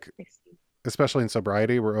feel like, especially in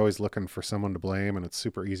sobriety, we're always looking for someone to blame, and it's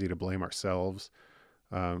super easy to blame ourselves.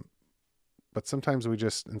 But sometimes we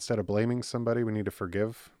just, instead of blaming somebody, we need to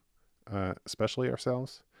forgive, especially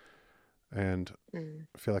ourselves. And I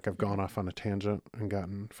feel like I've gone off on a tangent and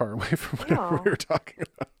gotten far away from what we were talking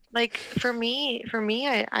about. Like for me,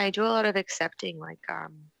 I do a lot of accepting, like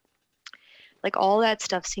all that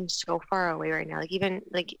stuff seems so far away right now. Like, even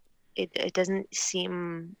like it doesn't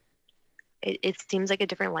seem, it seems like a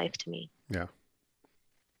different life to me. Yeah.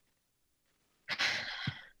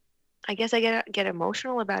 I guess I get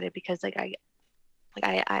emotional about it because like I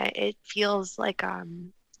it feels like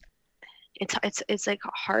it's like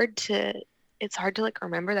hard to like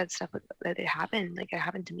remember that stuff that it happened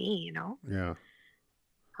to me, you know? Yeah.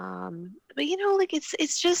 But you know, like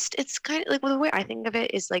it's just, it's kind of like, well, the way I think of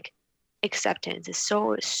it is like acceptance is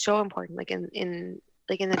so important. Like in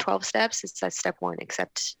the 12 steps, it's that step 1,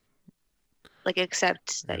 accept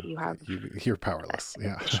that you have, you're powerless.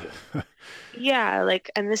 Yeah. Yeah.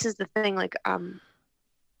 Like, and this is the thing, like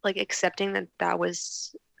accepting that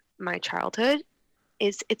was my childhood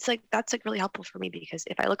it's like, that's like really helpful for me, because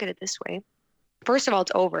if I look at it this way, first of all,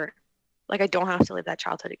 it's over. Like, I don't have to live that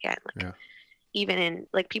childhood again. Like, yeah. Even in,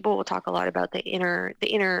 like, people will talk a lot about the inner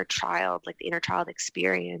child, like the inner child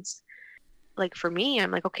experience. Like for me, I'm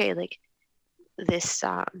like, okay, like this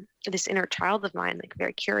inner child of mine, like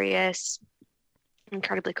very curious,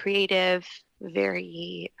 incredibly creative,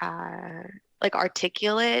 very like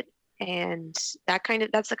articulate, and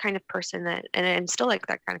that's the kind of person that, and I'm still like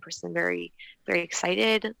that kind of person, very, very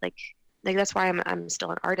excited. Like that's why I'm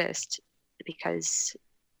still an artist, because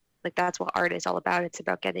like that's what art is all about. It's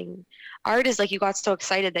about art is like, you got so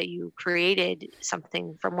excited that you created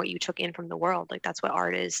something from what you took in from the world. Like that's what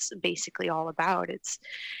art is basically all about. It's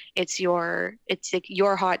like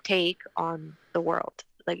your hot take on the world,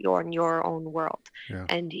 like on your own world. Yeah.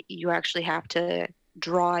 And you actually have to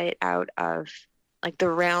draw it out of like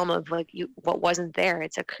the realm of like what wasn't there.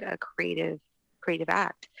 It's a creative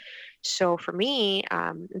act. So for me,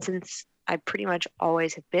 and since I pretty much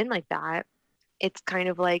always have been like that, it's kind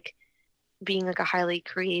of like being like a highly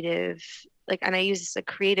creative, like, and I use this like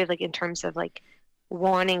creative, like in terms of like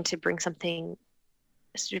wanting to bring something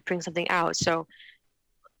out. So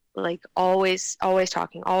like always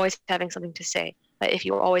talking, always having something to say. But if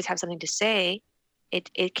you always have something to say,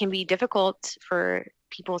 it can be difficult for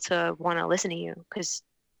people to want to listen to you, because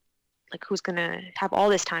like, who's going to have all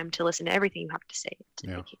this time to listen to everything you have to say?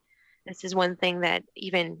 Yeah. Like, this is one thing that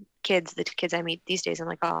even the kids I meet these days, I'm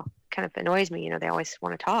like, oh, kind of annoys me. You know, they always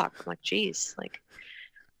want to talk. I'm like, geez, like,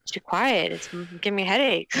 too quiet. It's giving me a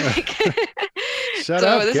headache. Shut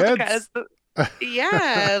up, kids.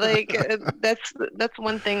 Yeah, like that's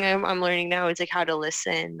one thing I'm learning now, is like how to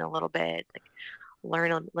listen a little bit, like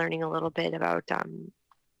learning a little bit about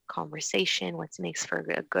conversation, what makes for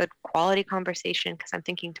a good quality conversation. Because I'm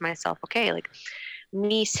thinking to myself, okay, like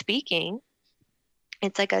me speaking,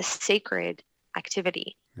 it's like a sacred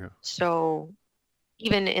activity. Yeah. So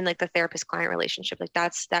even in like the therapist client relationship, like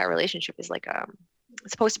that relationship is like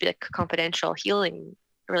it's supposed to be like a confidential healing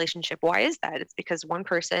relationship. Why is that? It's because one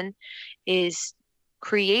person is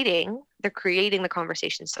they're creating the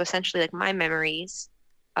conversation. So essentially, like my memories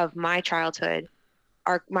of my childhood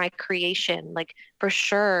are my creation. Like for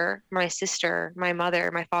sure, my sister, my mother,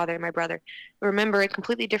 my father, my brother remember it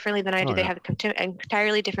completely differently than I do. Oh, They yeah. have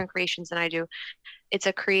entirely different creations than I do. It's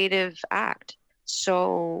a creative act.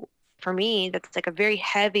 So for me, that's like a very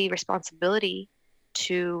heavy responsibility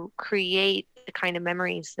to create the kind of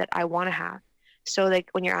memories that I want to have. So like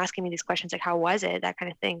when you're asking me these questions, like how was it, that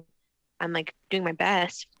kind of thing, I'm like doing my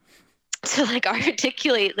best to like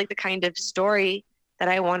articulate like the kind of story that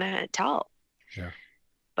I want to tell. Yeah.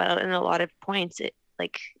 But in a lot of points, it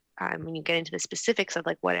like when you get into the specifics of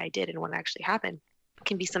like what I did and what actually happened, it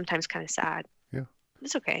can be sometimes kind of sad. Yeah.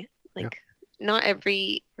 It's okay. Like not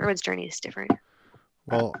everyone's journey is different.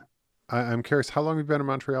 Well, I'm curious, how long have you been in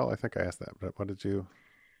Montreal? I think I asked that, but what did you?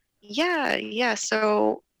 Yeah.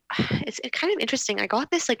 So it's kind of interesting. I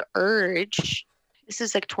got this like urge. This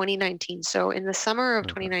is like 2019. So in the summer of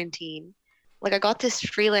Okay. 2019, like I got this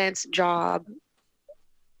freelance job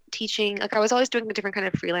teaching. Like I was always doing a different kind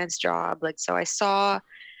of freelance job. Like so I saw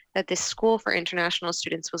that this school for international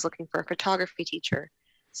students was looking for a photography teacher.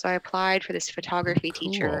 So I applied for this photography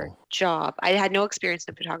teacher Cool. job. I had no experience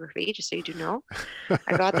in photography, just so you do know.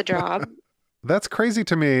 I got the job. That's crazy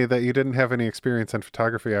to me that you didn't have any experience in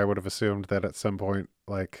photography. I would have assumed that at some point,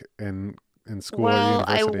 like in school or Well,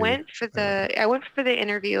 I university. went for the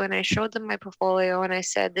interview and I showed them my portfolio and I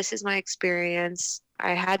said, this is my experience.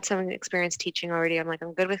 I had some experience teaching already. I'm like,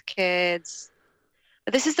 I'm good with kids.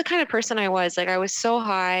 But this is the kind of person I was. Like I was so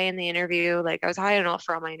high in the interview. Like I was high enough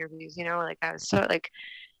for all my interviews, you know, like I was so like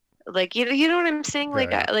you know what I'm saying?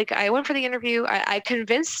 Yeah, yeah. I went for the interview. I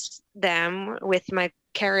convinced them with my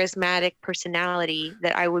charismatic personality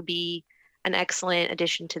that I would be an excellent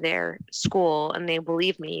addition to their school, and they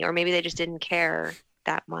believed me, or maybe they just didn't care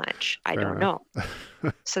that much. I Fair don't enough.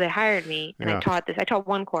 know. So they hired me, and Yeah. I taught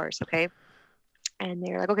one course, okay? And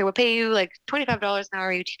they're like, okay, we'll pay you like $25 an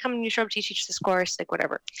hour. You come and you show up to teach this course, like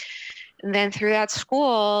whatever. And then through that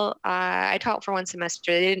school, I taught for one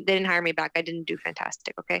semester. They didn't hire me back. I didn't do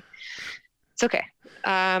fantastic. Okay, it's okay.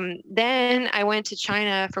 Then I went to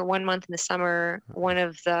China for 1 month in the summer. One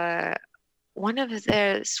of the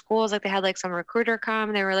schools, like they had like some recruiter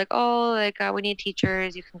come. They were like, oh, like we need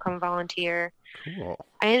teachers. You can come volunteer. Cool.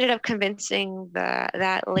 I ended up convincing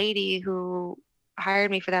that lady who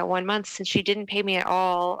hired me for that 1 month, since she didn't pay me at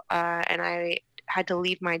all, and I had to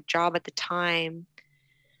leave my job at the time.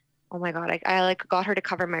 Oh my God, I like got her to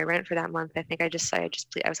cover my rent for that month. I think I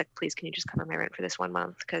was like, please, can you just cover my rent for this 1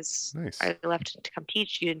 month? Because Nice. I left to come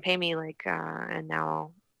teach. You didn't pay me, like, and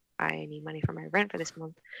now I need money for my rent for this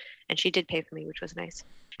month. And she did pay for me, which was nice.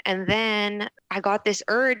 And then I got this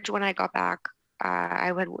urge when I got back.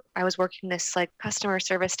 I was working this like customer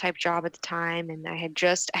service type job at the time, and I had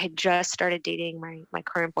just started dating my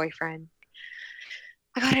current boyfriend.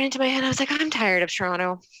 I got it into my head. I was like, I'm tired of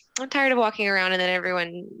Toronto. I'm tired of walking around and then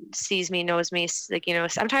everyone sees me, knows me. Like, you know,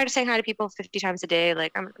 I'm tired of saying hi to people 50 times a day.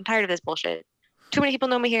 Like, I'm tired of this bullshit. Too many people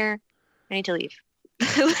know me here. I need to leave.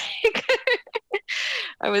 Like,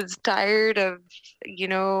 I was tired of, you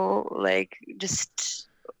know, like just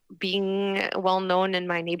being well known in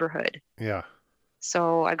my neighborhood. Yeah.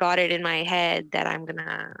 So I got it in my head that I'm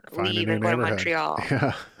gonna Find leave a new and go to neighborhood. Montreal.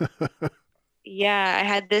 Yeah. Yeah, I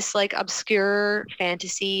had this like obscure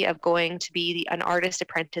fantasy of going to be an artist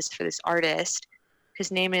apprentice for this artist.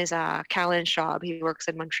 His name is Callan Schaub. He works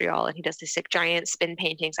in Montreal and he does these like giant spin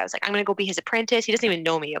paintings. I was like, I'm gonna go be his apprentice. He doesn't even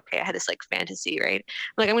know me. Okay, I had this like fantasy, right?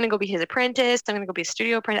 I'm like, I'm gonna go be his apprentice. I'm gonna go be a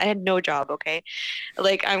studio apprentice. I had no job. Okay,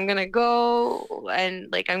 like I'm gonna go and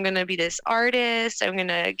like I'm gonna be this artist. I'm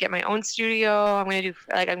gonna get my own studio. I'm gonna do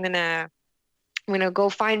like I'm gonna go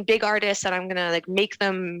find big artists and I'm gonna like make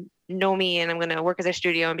them know me and I'm gonna work as their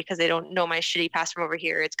studio, and because they don't know my shitty past from over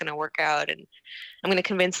here, it's gonna work out and I'm gonna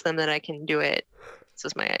convince them that I can do it. This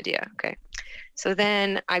was my idea. Okay. So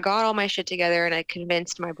then I got all my shit together and I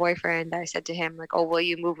convinced my boyfriend. I said to him like, oh, will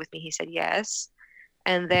you move with me? He said yes.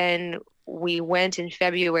 And then we went in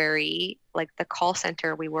February. Like the call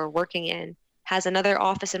center we were working in has another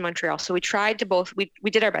office in Montreal. So we tried to we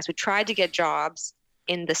did our best. We tried to get jobs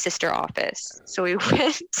in the sister office. So we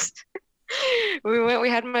went We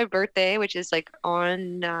had my birthday, which is like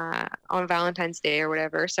on Valentine's Day or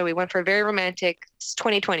whatever. So we went for a very romantic, it's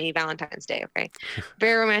 2020 Valentine's Day, okay?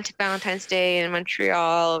 Very romantic Valentine's Day in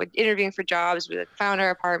Montreal, interviewing for jobs. We like found our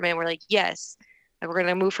apartment. We're like, yes, like, we're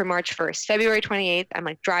gonna move for March 1st. February 28th, I'm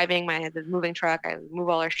like driving the moving truck. I move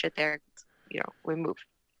all our shit there. We move.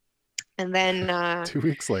 And then 2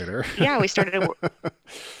 weeks later. yeah, we started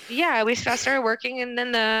working, and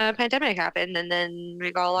then the pandemic happened, and then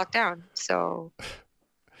we got locked down. So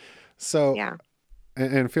yeah.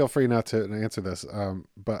 And feel free not to answer this,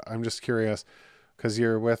 but I'm just curious because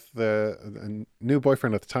you're with the new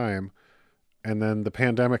boyfriend at the time, and then the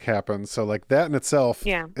pandemic happened. So like that in itself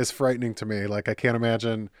is frightening to me. Like I can't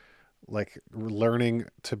imagine like learning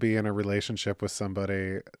to be in a relationship with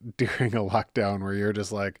somebody during a lockdown where you're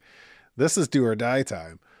just like, this is do or die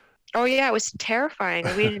time. Oh yeah, it was terrifying.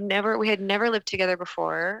 We had never lived together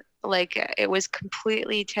before. Like it was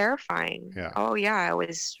completely terrifying. Yeah. Oh yeah, it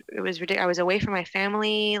was ridiculous. I was away from my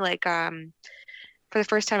family, like for the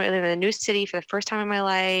first time. I lived in a new city for the first time in my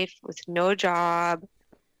life with no job.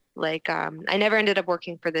 Like I never ended up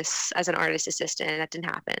working for this as an artist assistant. That didn't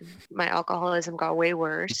happen. My alcoholism got way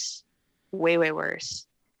worse, way worse.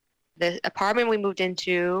 The apartment we moved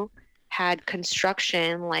into had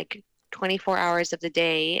construction like 24 hours of the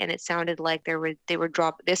day, and it sounded like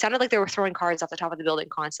it sounded like they were throwing cars off the top of the building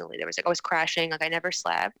constantly. There was like, I was crashing, like I never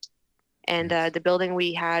slept. And the building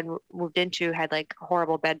we had moved into had like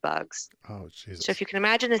horrible bed bugs. Oh Jesus. So if you can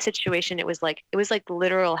imagine the situation, it was like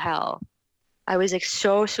literal hell. I was like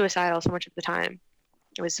so suicidal so much of the time.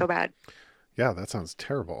 It was so bad. Yeah, that sounds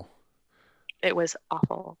terrible. It was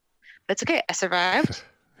awful. But it's okay. I survived.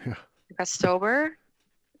 Yeah. I got sober.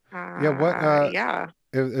 Yeah.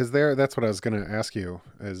 Is there, that's what I was going to ask you,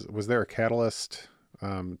 was there a catalyst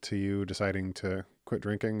to you deciding to quit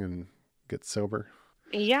drinking and get sober?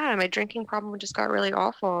 Yeah, my drinking problem just got really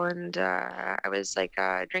awful, and I was like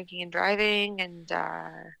drinking and driving, and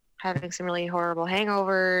having some really horrible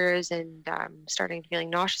hangovers, and starting feeling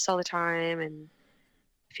nauseous all the time, and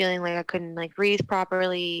feeling like I couldn't like breathe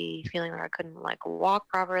properly, feeling like I couldn't like walk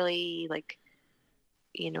properly, like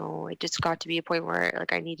it just got to be a point where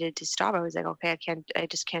like I needed to stop. I was like, okay, I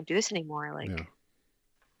just can't do this anymore. Like,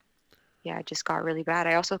 yeah, it just got really bad.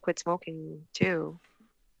 I also quit smoking too,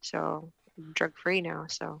 so I'm drug free now.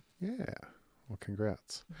 So yeah, well,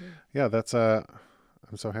 congrats. Mm-hmm. Yeah, that's I'm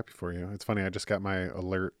so happy for you. It's funny, I just got my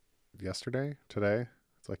alert today.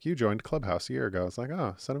 It's like, you joined Clubhouse a year ago. It's like,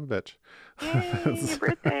 oh, son of a bitch. Yay, your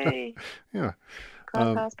birthday. Yeah.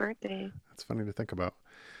 Clubhouse birthday. It's funny to think about.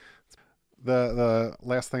 The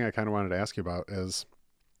last thing I kind of wanted to ask you about is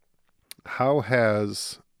how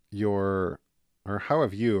have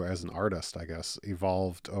you as an artist, I guess,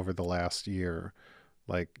 evolved over the last year?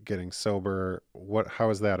 Like getting sober, how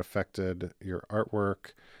has that affected your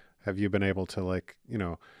artwork? Have you been able to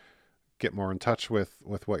get more in touch with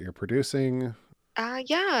what you're producing?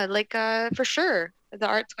 Yeah, for sure. The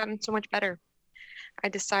art's gotten so much better. I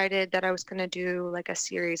decided that I was going to do like a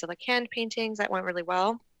series of like hand paintings that went really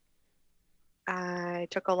well. I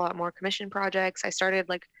took a lot more commission projects. I started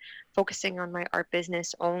like focusing on my art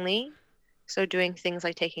business only. So doing things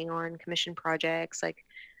like taking on commission projects, like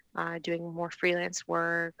doing more freelance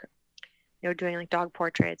work, doing like dog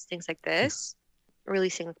portraits, things like this,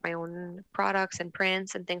 releasing like my own products and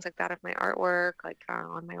prints and things like that of my artwork, like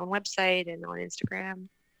on my own website and on Instagram,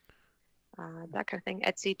 that kind of thing.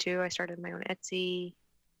 Etsy too. I started my own Etsy,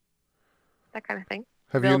 that kind of thing.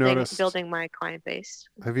 Building my client base.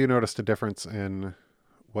 Have you noticed a difference in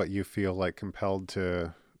what you feel like compelled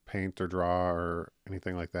to paint or draw or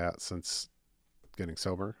anything like that since getting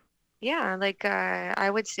sober? Yeah, like I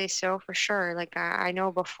would say so for sure. Like I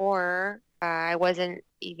know before I wasn't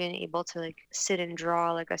even able to like sit and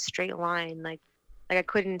draw like a straight line. Like I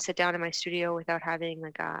couldn't sit down in my studio without having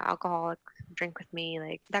like a alcoholic drink with me,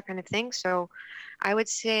 like that kind of thing. So I would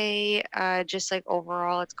say just like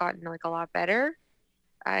overall it's gotten like a lot better.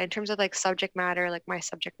 In terms of like subject matter, like my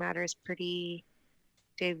subject matter is pretty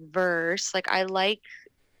diverse. Like I like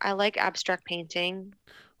abstract painting.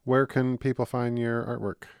 Where can people find your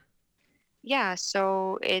artwork? Yeah,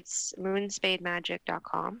 so it's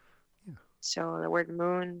moonspademagic.com. Yeah. So the word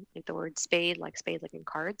moon, like the word spade like in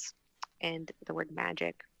cards, and the word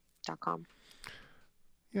magic.com.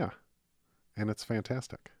 Yeah. And it's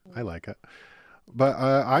fantastic. I like it. But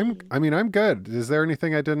I'm good. Is there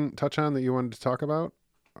anything I didn't touch on that you wanted to talk about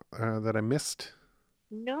that I missed?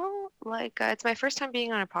 No, like it's my first time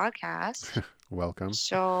being on a podcast. Welcome.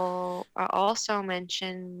 So I also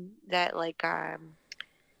mentioned that like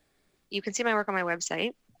you can see my work on my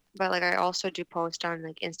website, but like I also do post on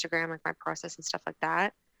like Instagram, like my process and stuff like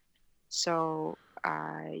that. So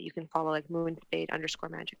you can follow like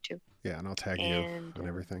moonfade_magic too. Yeah, and I'll tag And you and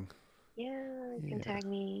everything. yeah, you can Yeah. tag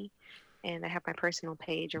me, and I have my personal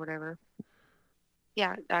page or whatever.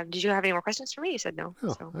 Yeah. Did you have any more questions for me? You said no.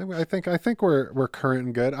 Oh, So I think we're current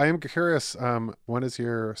and good. I am curious. When is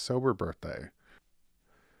your sober birthday?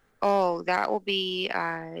 oh, that will be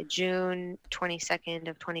June 22nd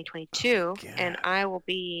of 2022, and Yeah. I will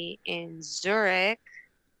be in Zurich.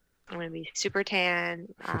 I'm gonna be super tan,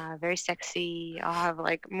 very sexy. I'll have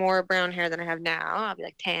like more brown hair than I have now. I'll be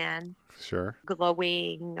like tan, Sure.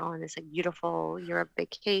 glowing on this like beautiful Europe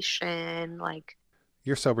vacation. Like,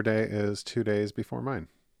 Your sober day is 2 days before mine,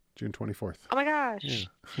 June 24th. oh my Yeah. gosh.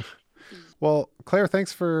 Well, Claire,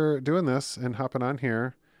 thanks for doing this and hopping on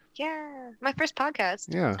here. Yeah, my first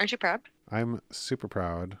podcast. Yeah, Aren't you proud? I'm super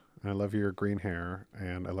proud. I love your green hair,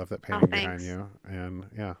 and I love that Oh, painting behind thanks. you. And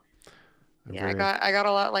yeah, I'm Yeah, very. I got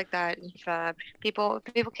a lot like that. If people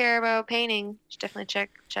care about painting, you should definitely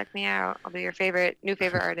check me out. I'll be your new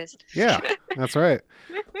favorite artist. Yeah, that's right.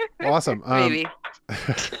 Awesome. Maybe.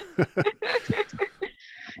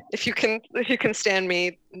 If you can stand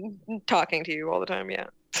me talking to you all the time, yeah.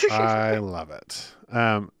 I love it.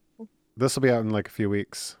 This will be out in like a few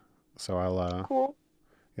weeks, so I'll Cool.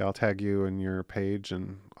 yeah, I'll tag you in your page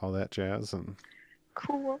and all that jazz, and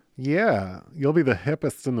Cool. yeah, you'll be the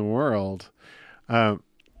hippest in the world. Um,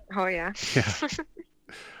 Oh yeah. yeah,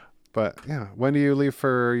 but yeah, when do you leave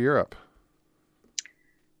for Europe?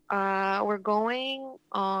 We're going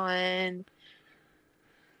on.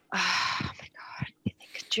 Oh my God, I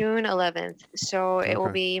think June 11th. So it will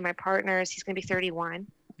Okay. be my partner's. He's gonna be 31.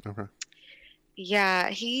 Okay. Yeah,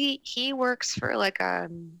 he works for like a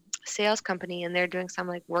sales company, and they're doing some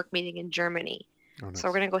like work meeting in Germany. Oh, nice. So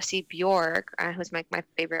we're gonna go see Bjork, who's my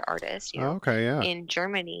favorite artist, Oh, okay. Yeah. in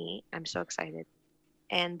Germany. I'm so excited.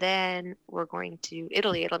 And then we're going to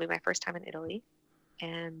Italy. It'll be my first time in Italy.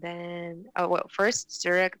 And then first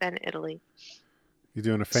Zurich, then Italy. You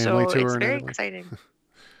doing a family So tour it's in very Italy? exciting.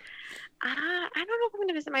 I don't know if I'm going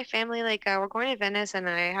to visit my family. Like, we're going to Venice, and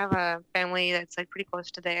I have a family that's like pretty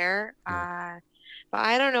close to there. But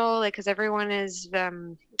I don't know, like, because everyone is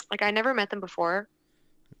like, I never met them before.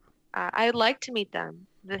 I'd like to meet them.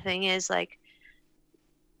 The thing is, like,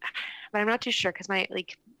 but I'm not too sure because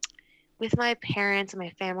with my parents and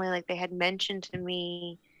my family, like, they had mentioned to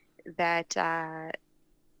me that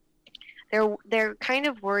they're kind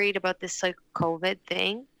of worried about this like COVID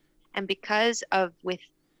thing, and because of with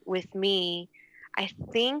me, I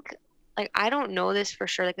think, like, I don't know this for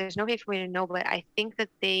sure. Like, there's no way for me to know, but I think that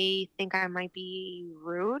they think I might be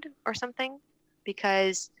rude or something,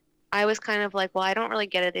 because I was kind of like, well, I don't really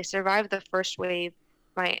get it. They survived the first wave.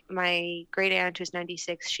 My great aunt, who's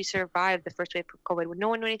 96, she survived the first wave of COVID when no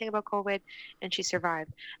one knew anything about COVID, and she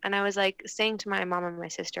survived. And I was like saying to my mom and my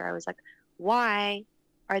sister, I was like, why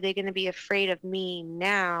are they going to be afraid of me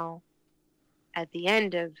now at the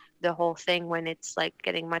end of the whole thing, when it's like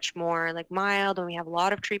getting much more like mild and we have a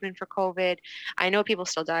lot of treatment for COVID? I know people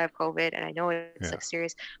still die of COVID, and I know it's like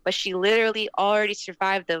serious, but she literally already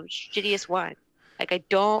survived the shittiest one. Like, I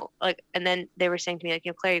don't like, and then they were saying to me, like,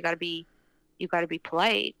 Claire, you got to be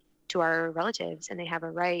polite to our relatives, and they have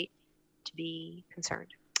a right to be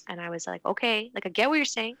concerned. And I was like, okay, like, I get what you're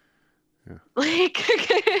saying. Yeah. Like,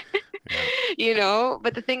 yeah.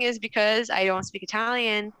 But the thing is, because I don't speak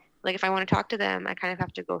Italian, like, if I want to talk to them, I kind of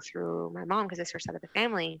have to go through my mom, because it's her side of the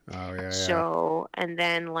family. Oh, yeah. So, and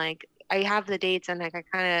then, like, I have the dates, and like, I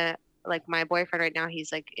kind of, like, my boyfriend right now,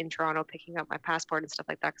 he's like in Toronto picking up my passport and stuff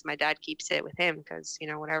like that, because my dad keeps it with him, because,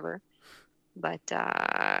 whatever. But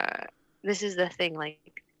this is the thing,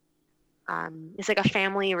 like, it's like a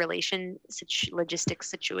family logistics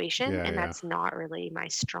situation, and that's not really my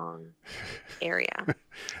strong area.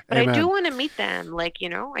 But I do want to meet them, like,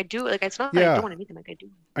 I do, like, it's not that I don't want to meet them, like, I do.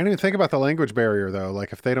 I didn't even think about the language barrier, though.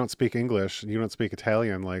 Like, if they don't speak English and you don't speak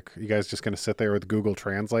Italian, like, you guys just going to sit there with Google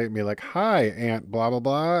Translate and be like, hi, Aunt blah, blah,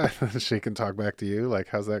 blah. She can talk back to you. Like,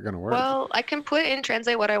 how's that going to work? Well, I can put in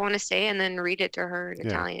Translate what I want to say and then read it to her in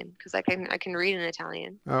Italian, because I can read in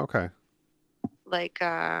Italian. Oh, okay. Like,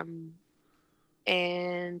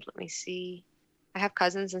 and let me see. I have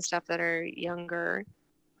cousins and stuff that are younger.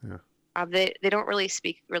 Yeah. They don't really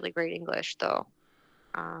speak really great English, though.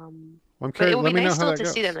 Well, I'm curious. But it would be nice still to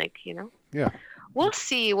goes. see them, like, Yeah. We'll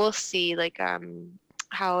see, like,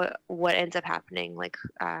 what ends up happening. Like,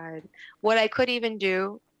 what I could even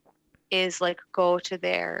do is, like, go to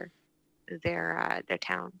their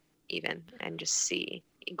town even, and just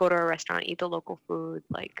go to a restaurant, eat the local food,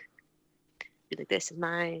 like, be like, this is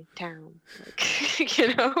my town, like,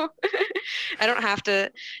 I don't have to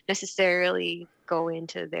necessarily go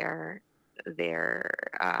into their their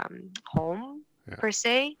home per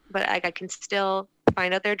se, but I can still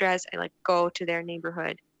find out their address and like go to their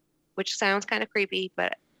neighborhood, which sounds kind of creepy,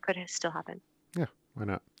 but could still happen. Yeah, why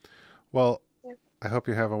not? Well, I hope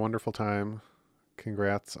you have a wonderful time.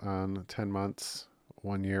 Congrats on 10 months,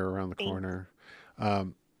 1 year around the corner. Yeah,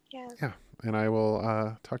 and I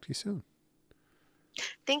will talk to you soon.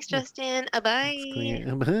 Thanks, Justin. Bye.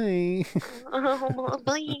 Bye.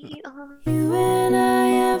 Bye. You and I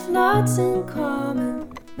have lots in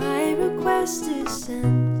common. My request is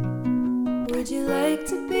sent. Would you like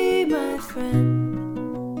to be my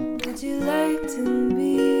friend? Would you like to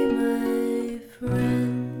be my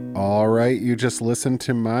friend? All right, you just listened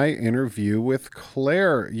to my interview with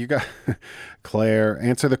Claire. You got Claire.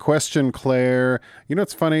 Answer the question, Claire. You know,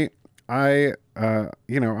 it's funny. I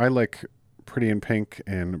like Pretty in Pink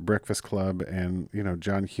and Breakfast Club and,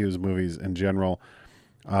 John Hughes movies in general.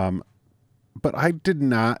 But I did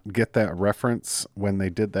not get that reference when they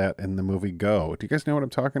did that in the movie Go. Do you guys know what I'm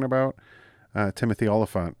talking about? Timothy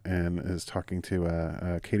Olyphant and is talking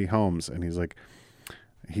to Katie Holmes, and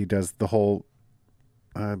he does the whole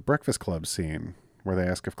Breakfast Club scene where they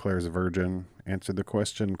ask if Claire's a virgin. Answer the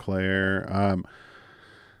question, Claire.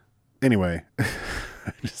 Anyway,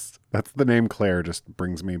 that's the name Claire just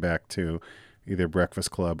brings me back to either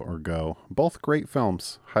Breakfast Club or Go. Both great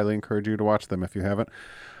films. Highly encourage you to watch them if you haven't.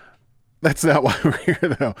 That's not why we're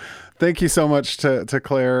here, though. Thank you so much to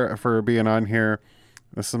Claire for being on here.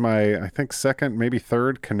 This is my, I think, second, maybe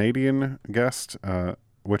third Canadian guest,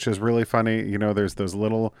 which is really funny. There's those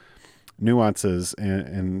little nuances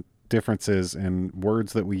and differences in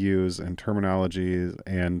words that we use and terminologies,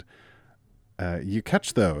 and you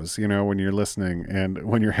catch those, when you're listening. And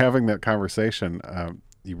when you're having that conversation,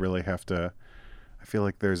 you really have to, I feel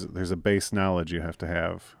like there's a base knowledge you have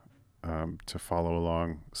to follow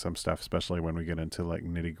along some stuff, especially when we get into like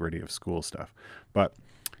nitty gritty of school stuff. But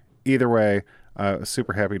either way,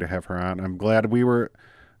 super happy to have her on. I'm glad we were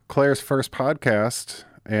Claire's first podcast,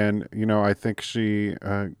 and I think she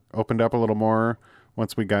opened up a little more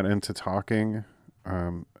once we got into talking.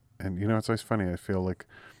 And it's always funny. I feel like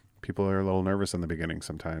people are a little nervous in the beginning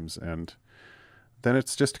sometimes, and then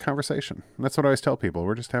it's just a conversation. And that's what I always tell people.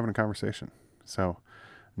 We're just having a conversation. So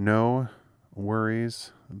no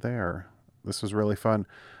worries there. This was really fun.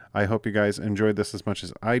 I hope you guys enjoyed this as much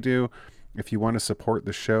as I do. If you want to support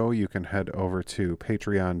the show, you can head over to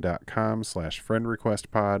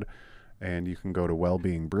patreon.com/friendrequestpod, and you can go to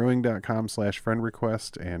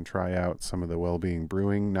wellbeingbrewing.com/friendrequest and try out some of the Wellbeing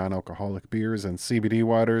Brewing non-alcoholic beers and CBD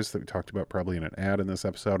waters that we talked about probably in an ad in this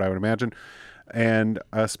episode, I would imagine. And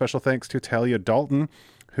a special thanks to Talia Dalton,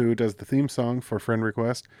 who does the theme song for Friend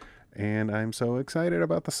Request. And I'm so excited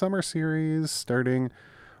about the summer series starting,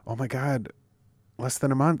 oh my God, less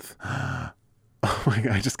than a month. Oh my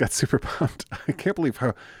God, I just got super pumped. I can't believe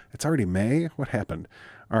how it's already May. What happened?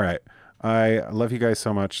 All right. I love you guys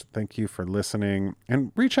so much. Thank you for listening,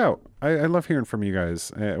 and reach out. I love hearing from you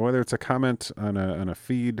guys, whether it's a comment on a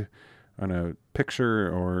feed, on a picture,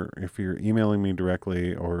 or if you're emailing me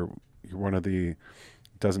directly, or you're one of the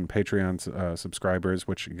dozen Patreon subscribers,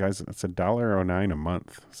 which, you guys, it's $1.09 a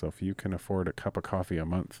month. So if you can afford a cup of coffee a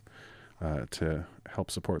month to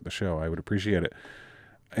help support the show, I would appreciate it.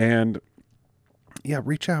 And yeah,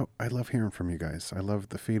 reach out. I love hearing from you guys. I love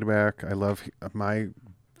the feedback. I love my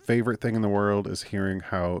favorite thing in the world is hearing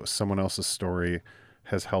how someone else's story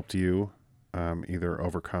has helped you either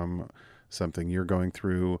overcome something you're going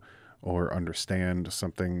through or understand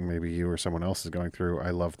something maybe you or someone else is going through.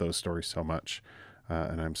 I love those stories so much.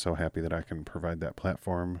 And I'm so happy that I can provide that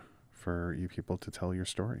platform for you people to tell your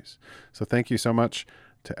stories. So thank you so much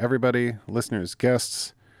to everybody, listeners,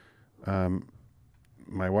 guests,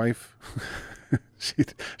 my wife.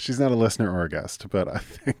 She's not a listener or a guest, but I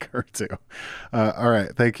think her too. All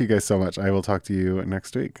right. Thank you guys so much. I will talk to you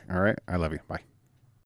next week. All right. I love you. Bye.